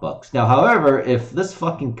Trump bucks. Now, however, if this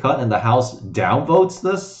fucking cunt in the House downvotes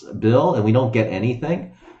this bill and we don't get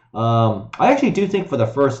anything. I actually do think for the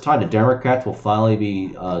first time the Democrats will finally be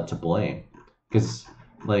to blame because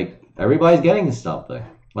everybody's getting something.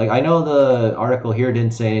 I know the article here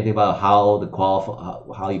didn't say anything about how you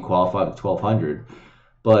qualify with 1,200,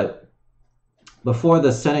 but before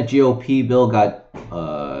the Senate GOP bill got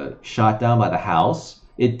shot down by the House,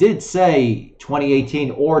 it did say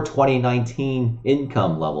 2018 or 2019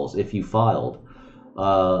 income levels if you filed,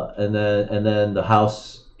 and then the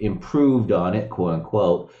House improved on it, quote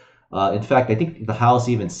unquote. In fact, I think the House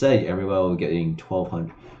even said everyone was getting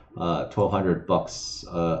 $1,200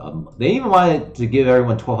 a month. They even wanted to give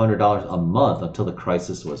everyone $1,200 a month until the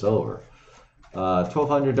crisis was over.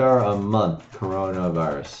 $1,200 a month,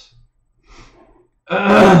 coronavirus.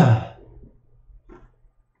 I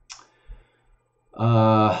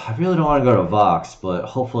really don't want to go to Vox, but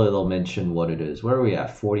hopefully they'll mention what it is. Where are we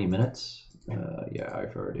at? 40 minutes?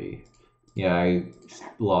 Yeah, I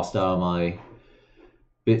lost out on my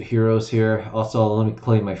bit heroes here. Also, let me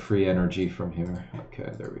claim my free energy from here.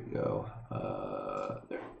 Okay, there we go.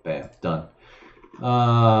 There, bam, done.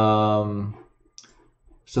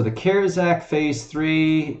 So the CARES Act Phase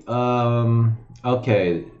 3,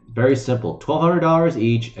 okay, very simple. $1,200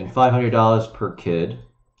 each and $500 per kid.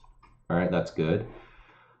 All right, that's good.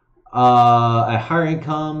 At higher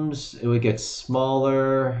incomes, it would get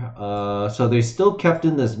smaller. So they still kept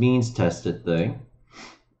in this means tested thing.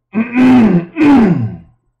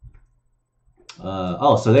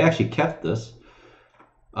 Oh, so they actually kept this.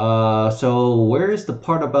 So where's the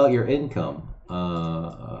part about your income?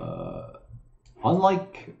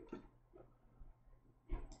 Unlike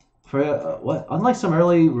some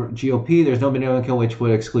early GOP, there's no minimum income which would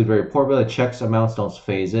exclude very poor, but the checks amounts don't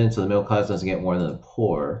phase in, so the middle class doesn't get more than the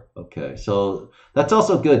poor. Okay, so that's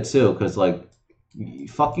also good too, because like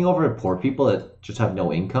fucking over poor people that just have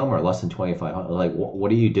no income or less than 2,500, like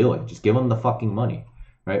what are you doing? Just give them the fucking money,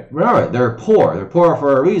 right? Remember, they're poor. They're poor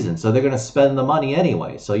for a reason, so they're gonna spend the money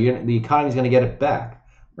anyway. So the economy's gonna get it back,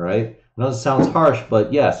 right? I know it sounds harsh,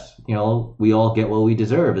 but yes, we all get what we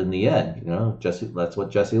deserve in the end. That's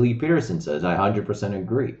what Jesse Lee Peterson says. I 100%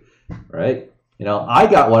 agree, right? I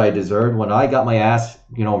got what I deserved when I got my ass,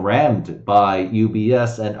 rammed by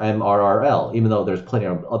UBS and MRRL, even though there's plenty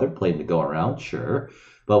of other plane to go around, sure.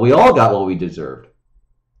 But we all got what we deserved,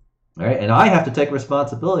 right? And I have to take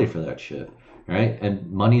responsibility for that shit, right?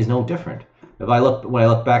 And money is no different. When I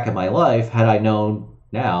look back at my life, had I known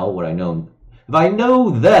now what I know, if I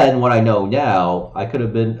know then what I know now, I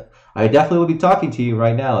definitely would be talking to you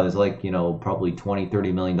right now as like, probably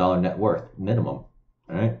 $20-30 million net worth minimum,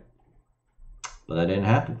 right? But that didn't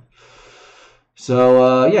happen.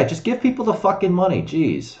 So, yeah, just give people the fucking money,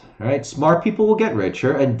 jeez, right? Smart people will get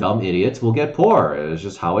richer and dumb idiots will get poorer. It's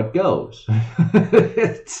just how it goes.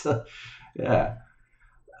 Yeah.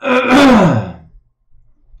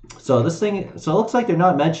 So it looks like they're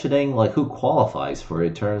not mentioning like who qualifies for it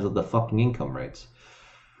in terms of the fucking income rates.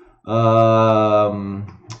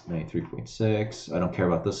 93.6. I don't care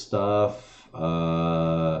about this stuff.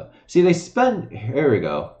 See, they spend. Here we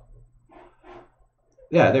go.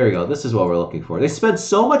 Yeah, there we go. This is what we're looking for. They spend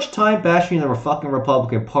so much time bashing the fucking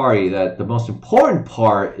Republican Party that the most important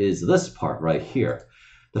part is this part right here.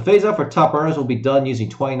 The phase-out for top earners will be done using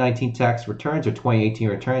 2019 tax returns or 2018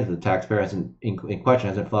 returns if the taxpayer in question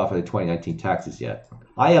hasn't filed for the 2019 taxes yet.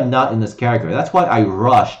 I am not in this category. That's why I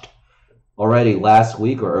rushed already last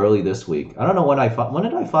week or early this week. I don't know when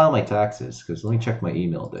did I file my taxes? Because let me check my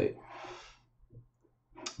email date.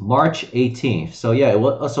 March 18th. So yeah, it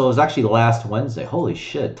was actually last Wednesday. Holy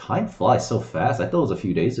shit, time flies so fast. I thought it was a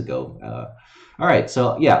few days ago. All right,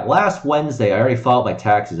 so yeah, last Wednesday I already filed my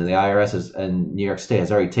taxes, and the IRS and New York State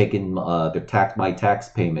has already taken my tax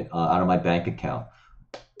payment out of my bank account.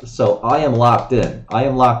 So I am locked in. I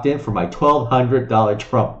am locked in for my $1,200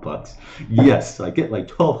 Trump bucks. Yes, I get my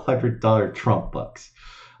 $1,200 Trump bucks.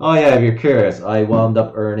 Oh yeah, if you're curious, I wound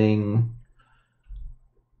up earning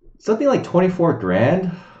something like 24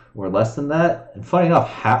 grand or less than that. And funny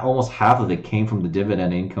enough, almost half of it came from the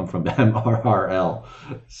dividend income from MRRL.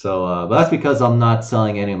 So, but that's because I'm not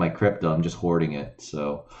selling any of my crypto. I'm just hoarding it.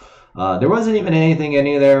 So, there wasn't even anything in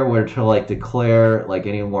there where to like declare like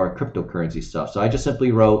any more cryptocurrency stuff. So I just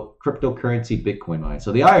simply wrote cryptocurrency Bitcoin mine.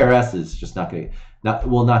 So the IRS is just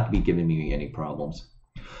will not be giving me any problems.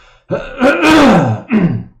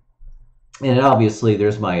 And obviously,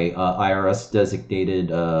 there's my IRS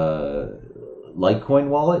designated Litecoin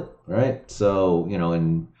wallet, right? So,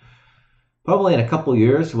 probably in a couple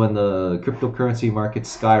years when the cryptocurrency markets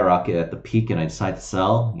skyrocket at the peak and I decide to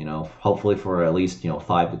sell, hopefully for at least,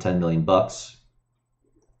 $5 to $10 million bucks,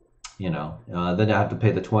 then I have to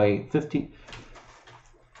pay the 2015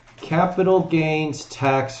 capital gains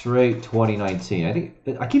tax rate 2019.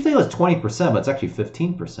 I keep thinking it was 20%, but it's actually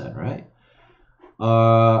 15%, right?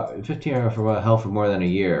 15 for held for more than a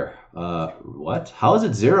year. What? How is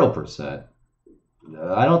it 0%?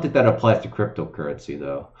 I don't think that applies to cryptocurrency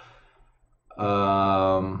though.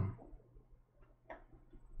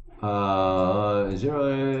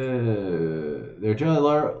 zero. They're generally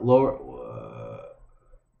lower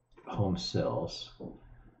home sales.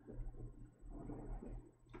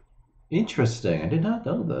 Interesting. I did not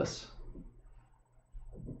know this.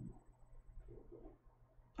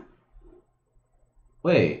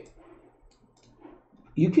 Wait.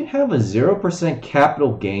 You can have a 0%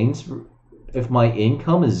 capital gains if my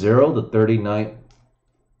income is 0 to 39.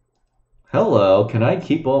 Hello, can I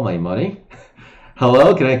keep all my money?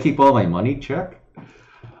 Hello, can I keep all my money? Check.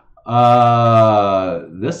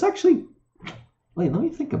 This actually. Wait, let me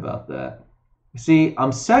think about that. See,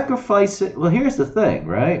 I'm sacrificing. Well, here's the thing,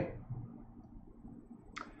 right?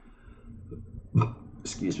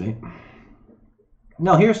 Excuse me.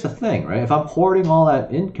 No, here's the thing, right? If I'm hoarding all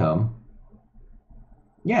that income,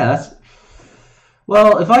 yeah, that's.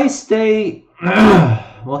 Well, if I stay.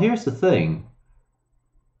 Well, here's the thing.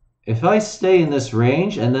 If I stay in this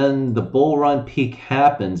range and then the bull run peak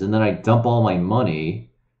happens and then I dump all my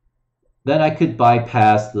money, then I could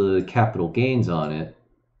bypass the capital gains on it,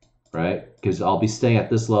 right? Because I'll be staying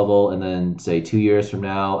at this level and then say 2 years from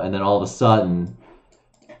now, and then all of a sudden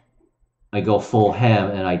I go full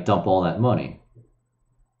ham and I dump all that money.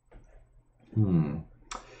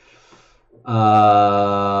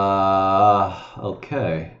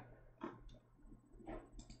 Okay.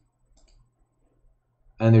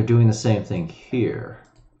 And they're doing the same thing here.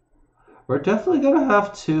 We're definitely going to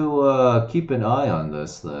have to keep an eye on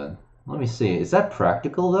this then. Let me see. Is that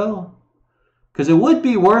practical though? Because it would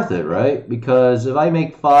be worth it, right? Because if I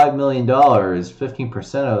make $5 million,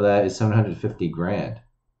 15% of that is 750 grand.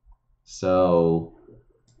 So,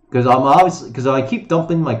 because I keep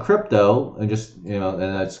dumping my crypto and just, and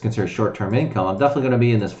that's considered short-term income, I'm definitely going to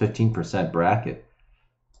be in this 15% bracket.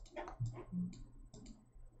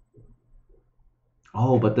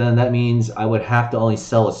 Oh, but then that means I would have to only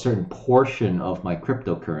sell a certain portion of my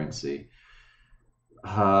cryptocurrency.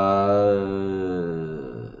 You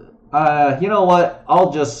know what?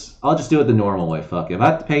 I'll just do it the normal way. Fuck it. If I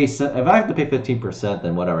have to pay 15%,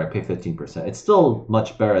 then whatever. I pay 15%. It's still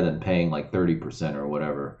much better than paying like 30% or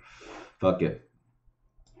whatever. Fuck it.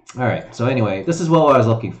 All right. So anyway, this is what I was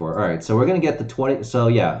looking for. All right. So we're gonna get the 20. So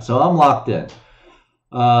yeah. So I'm locked in.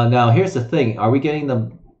 Now here's the thing. Are we getting the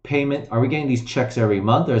payment? Are we getting these checks every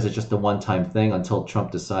month, or is it just a one-time thing until Trump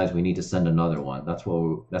decides we need to send another one? That's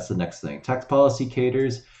the next thing. Tax policy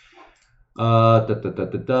caters. Because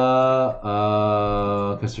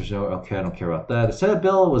there's no. Okay, I don't care about that. The Senate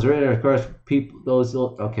bill was written requires people those.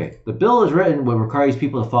 Okay, the bill is written what requires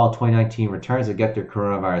people to file 2019 returns to get their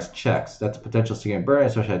coronavirus checks. That's a potential significant burden,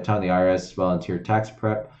 especially at the time the IRS volunteer tax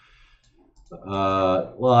prep.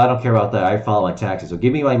 Well, I don't care about that. I file my taxes, so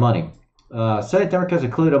give me my money. Senate Democrats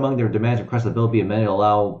included among their demands request the bill be amended to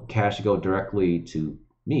allow cash to go directly to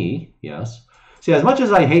me. Yes. See, as much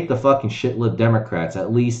as I hate the fucking shit-lib Democrats,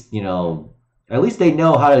 at least they know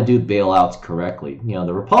how to do bailouts correctly.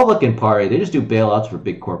 The Republican Party, they just do bailouts for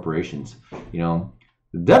big corporations. The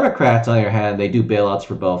Democrats, on the other hand, they do bailouts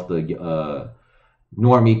for both the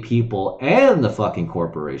normie people and the fucking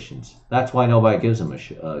corporations. That's why nobody gives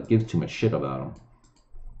too much shit about them.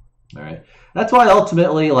 All right. That's why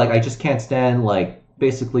ultimately, I just can't stand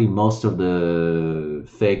basically most of the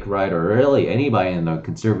fake right, or really anybody in the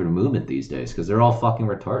conservative movement these days, because they're all fucking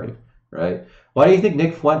retarded, right? Why do you think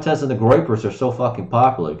Nick Fuentes and the Groypers are so fucking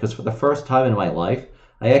popular? Because for the first time in my life,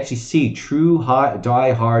 I actually see true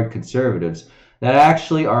die-hard conservatives that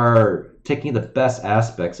actually are taking the best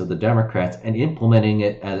aspects of the Democrats and implementing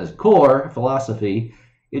it as a core philosophy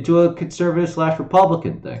into a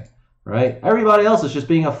conservative/Republican thing, right? Everybody else is just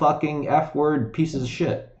being a fucking F-word pieces of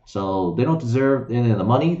shit. So they don't deserve any of the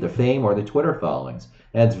money, the fame, or the Twitter followings.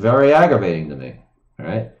 And it's very aggravating to me. All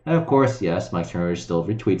right? And of course, yes, Mike Turner still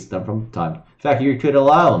retweets them from time. In fact, you could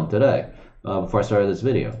allow them today before I started this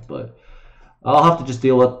video. But I'll have to just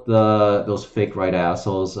deal with those fake right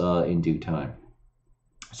assholes in due time.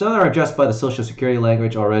 So they're addressed by the Social Security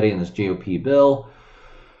language already in this GOP bill.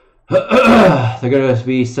 They're going to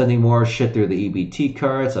be sending more shit through the EBT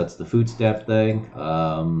cards. That's the food stamp thing.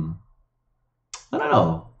 I don't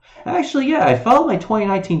know. Actually, yeah, I filed my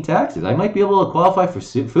 2019 taxes. I might be able to qualify for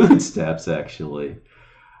food stamps, actually.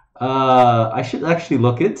 I should actually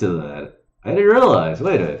look into that. I didn't realize.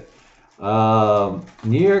 Wait a minute.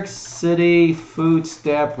 New York City food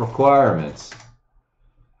stamp requirements.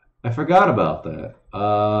 I forgot about that.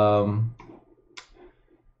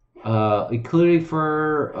 Including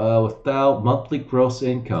for without monthly gross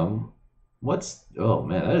income. Oh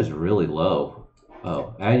man, that is really low.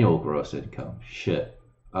 Oh, annual gross income. Shit.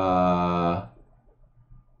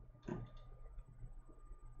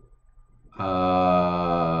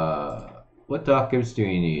 what documents do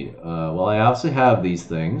you need? Well, I obviously have these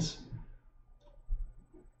things.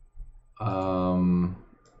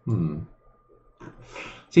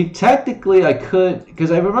 See, technically, I could,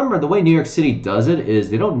 because I remember the way New York City does it is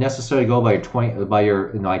they don't necessarily go by your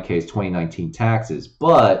in my case 2019 taxes,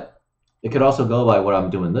 but it could also go by what I'm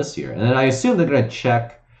doing this year. And then I assume they're gonna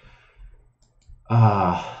check.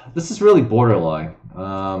 This is really borderline.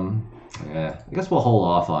 Yeah, I guess we'll hold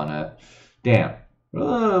off on it. Damn. It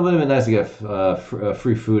would have been nice to get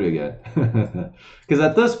free food again. Because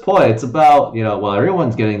at this point, it's about, well,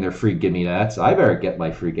 everyone's getting their free gimme that's. I better get my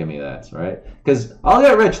free gimme that's, right? Because I'll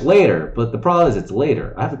get rich later, but the problem is it's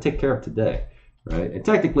later. I have to take care of today, right? And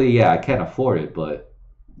technically, yeah, I can't afford it, but,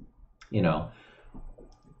 if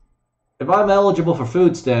I'm eligible for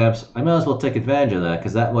food stamps, I might as well take advantage of that,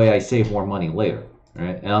 because that way I save more money later.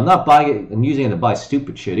 Right? And I'm not buying it and using it to buy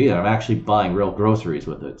stupid shit either. I'm actually buying real groceries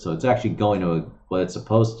with it. So it's actually going to what it's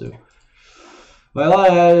supposed to.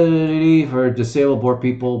 Liability for disabled board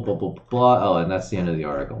people, blah, blah, blah. Oh, and that's the end of the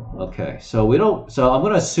article. Okay, so I'm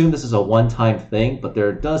going to assume this is a one-time thing, but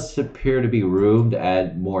there does appear to be room to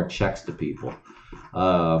add more checks to people.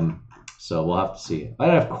 So we'll have to see.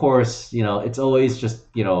 And of course, it's always just,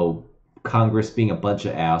 Congress being a bunch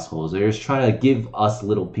of assholes. They're just trying to give us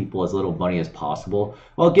little people as little money as possible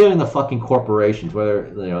while giving the fucking corporations,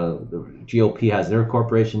 whether the GOP has their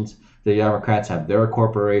corporations, the Democrats have their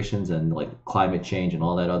corporations, and like climate change and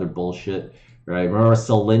all that other bullshit, right? Remember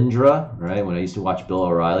Solyndra, right? When I used to watch Bill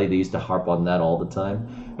O'Reilly, they used to harp on that all the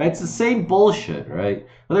time, right? It's the same bullshit, right?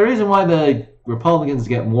 But the reason why the Republicans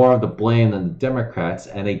get more of the blame than the Democrats,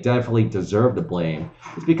 and they definitely deserve the blame,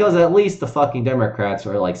 is because at least the fucking Democrats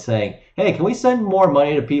are like saying, hey, can we send more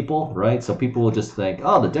money to people, right? So people will just think,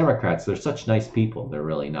 oh, the Democrats, they're such nice people. They're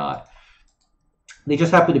really not. They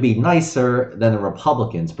just happen to be nicer than the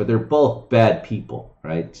Republicans, but they're both bad people,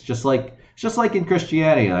 right? It's just like in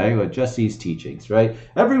Christianity, right? With Jesse's teachings, right?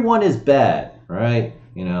 Everyone is bad, right?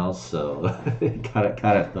 So kind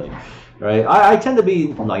of thing. Right, I tend to be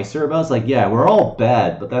nicer about it. It's like, yeah, we're all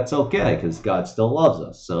bad, but that's okay because God still loves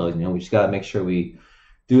us. So, we just got to make sure we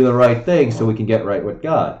do the right thing so we can get right with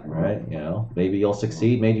God, right? Maybe you'll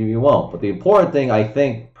succeed, maybe you won't. But the important thing, I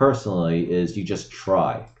think, personally, is you just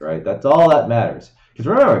try, right? That's all that matters. Because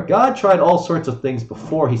remember, God tried all sorts of things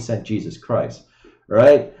before he sent Jesus Christ,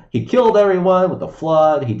 right? He killed everyone with the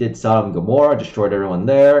flood. He did Sodom and Gomorrah, destroyed everyone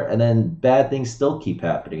there. And then bad things still keep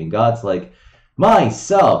happening. And God's like,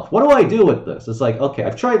 myself, what do I do with this? It's like, okay,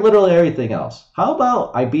 I've tried literally everything else. How about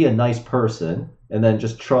I be a nice person and then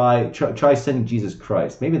just try sending Jesus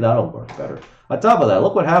Christ? Maybe that'll work better. On top of that,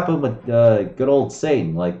 look what happened with good old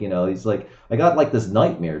Satan. Like, he's like, I got like this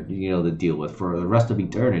nightmare, to deal with for the rest of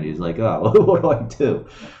eternity. He's like, oh, what do I do?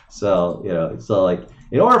 So, so like,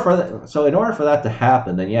 in order for that to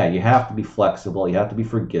happen, then yeah, you have to be flexible. You have to be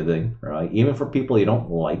forgiving, right? Even for people you don't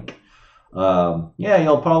like.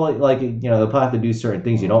 You'll probably they'll probably have to do certain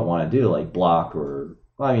things you don't want to do, like block or,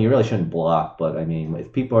 you really shouldn't block, but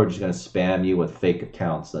if people are just going to spam you with fake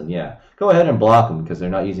accounts, then yeah, go ahead and block them because they're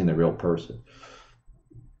not using the real person.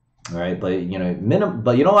 All right, but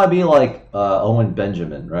but you don't want to be like Owen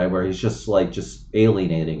Benjamin, right, where he's just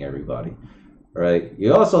alienating everybody, right?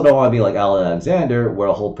 You also don't want to be like Alan Alexander, where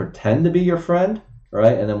he'll pretend to be your friend,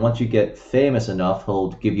 right, and then once you get famous enough,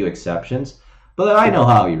 he'll give you exceptions. But then I know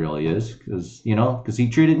how he really is, because he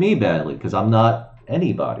treated me badly, because I'm not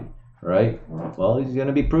anybody, right? Well, he's going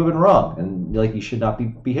to be proven wrong, and you should not be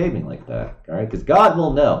behaving like that, all right? Because God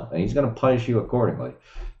will know, and he's going to punish you accordingly,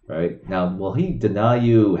 right? Now, will he deny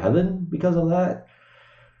you heaven because of that?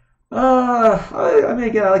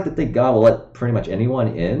 Again, I like to think God will let pretty much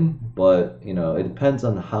anyone in, but, it depends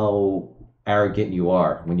on how arrogant you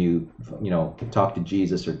are when you talk to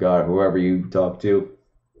Jesus or God or whoever you talk to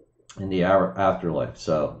in the afterlife.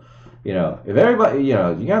 So, if everybody, you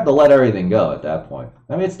have to let everything go at that point.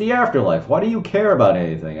 It's the afterlife. Why do you care about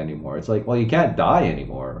anything anymore? It's like, well, you can't die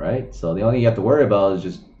anymore, right? So the only thing you have to worry about is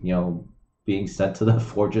just, being sent to the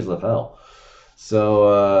forges of hell.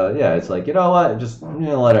 So, it's like, you know what? Just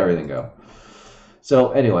let everything go.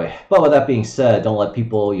 So anyway, but with that being said, don't let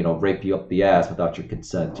people, rape you up the ass without your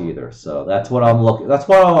consent either. So that's what I'm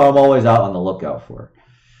always out on the lookout for.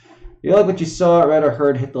 If you like what you saw, read, or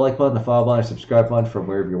heard, hit the like button, the follow button, or subscribe button from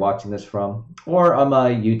wherever you're watching this from, or on my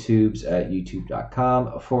YouTubes at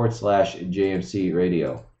youtube.com/JMC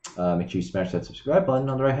Radio. Make sure you smash that subscribe button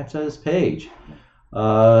on the right hand side of this page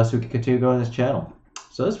so we can continue growing this channel.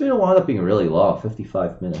 So this video wound up being really long,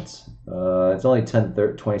 55 minutes. It's only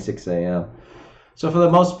 10:26 a.m. So for the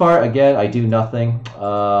most part, again, I do nothing.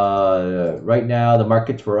 Right now, the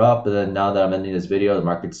markets were up, and then now that I'm ending this video, the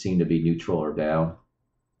markets seem to be neutral or down.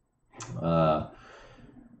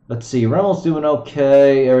 Let's see, REML's doing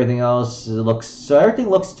okay. Everything else everything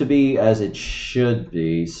looks to be as it should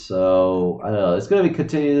be. So I don't know. It's going to be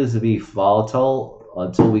continues to be volatile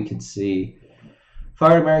until we can see.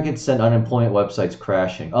 Fired Americans send unemployment websites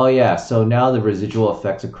crashing. Oh yeah, so now the residual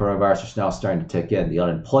effects of coronavirus are now starting to tick in. The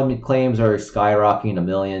unemployment claims are skyrocketing to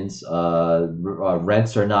millions.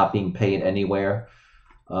 Rents are not being paid anywhere.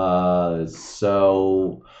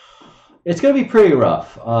 So it's going to be pretty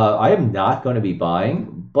rough. I am not going to be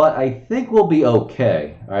buying, but I think we'll be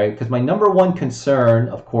okay. All right, because my number one concern,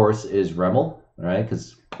 of course, is REML. All right,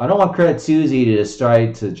 because I don't want Credit Suzy to just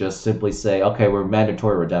try to just simply say, okay, we're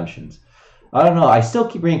mandatory redemptions. I don't know. I still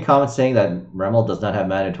keep reading comments saying that REML does not have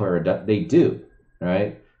mandatory redemption. They do,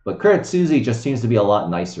 right? But Credit Suzy just seems to be a lot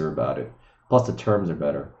nicer about it. Plus, the terms are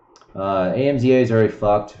better. AMZA is already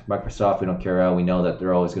fucked. Microsoft, we don't care how. We know that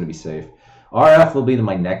they're always going to be safe. RF will be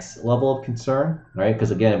my next level of concern, right?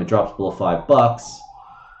 Because again, if it drops below $5,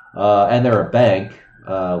 and they're a bank,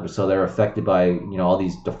 so they're affected by all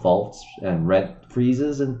these defaults and rent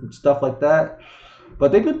freezes and stuff like that.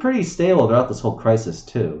 But they've been pretty stable throughout this whole crisis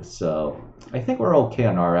too. So I think we're okay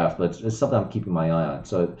on RF, but it's something I'm keeping my eye on.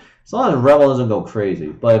 So as long as REML doesn't go crazy,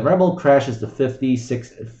 but if REML crashes to 50,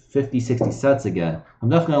 60 cents again, I'm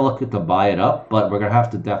definitely going to look to buy it up, but we're going to have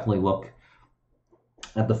to definitely look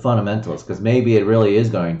at the fundamentals because maybe it really is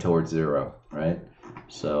going towards zero, right?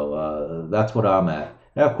 So that's what I'm at.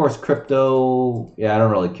 And of course, crypto, yeah, I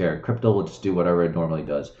don't really care. Crypto will just do whatever it normally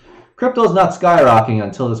does. Crypto is not skyrocketing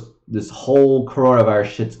until this whole coronavirus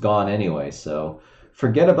shit's gone anyway. So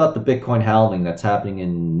forget about the Bitcoin halving that's happening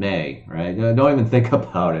in May, right? Don't even think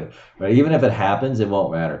about it, right? Even if it happens, it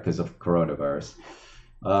won't matter because of coronavirus.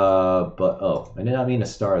 But I did not mean to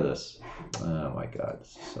star this. Oh my god,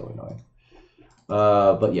 this is so annoying.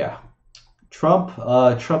 But yeah, Trump's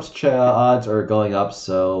odds are going up.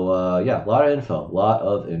 So yeah, a lot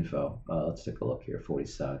of info. Let's take a look here.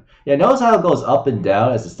 47. Yeah, notice how it goes up and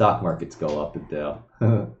down as the stock markets go up and down.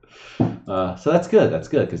 So that's good. That's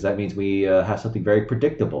good because that means we have something very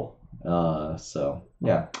predictable. So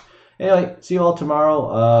yeah. Anyway, see you all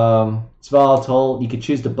tomorrow. It's volatile. You can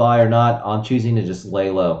choose to buy or not. I'm choosing to just lay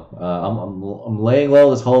low. I'm laying low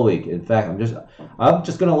this whole week. In fact, I'm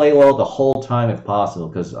just gonna lay low the whole time if possible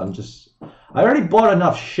because I already bought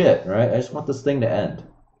enough shit, right? I just want this thing to end,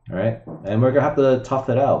 all right? And we're gonna have to tough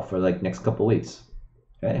it out for like next couple weeks.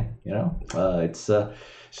 Okay, it's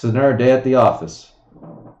just another day at the office.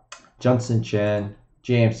 Johnson Chan,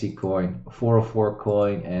 JMC coin, 404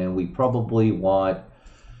 coin, and we probably want.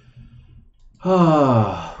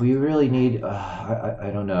 We really need.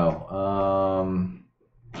 I don't know.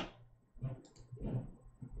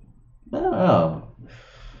 I don't know.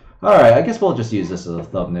 All right, I guess we'll just use this as a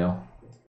thumbnail.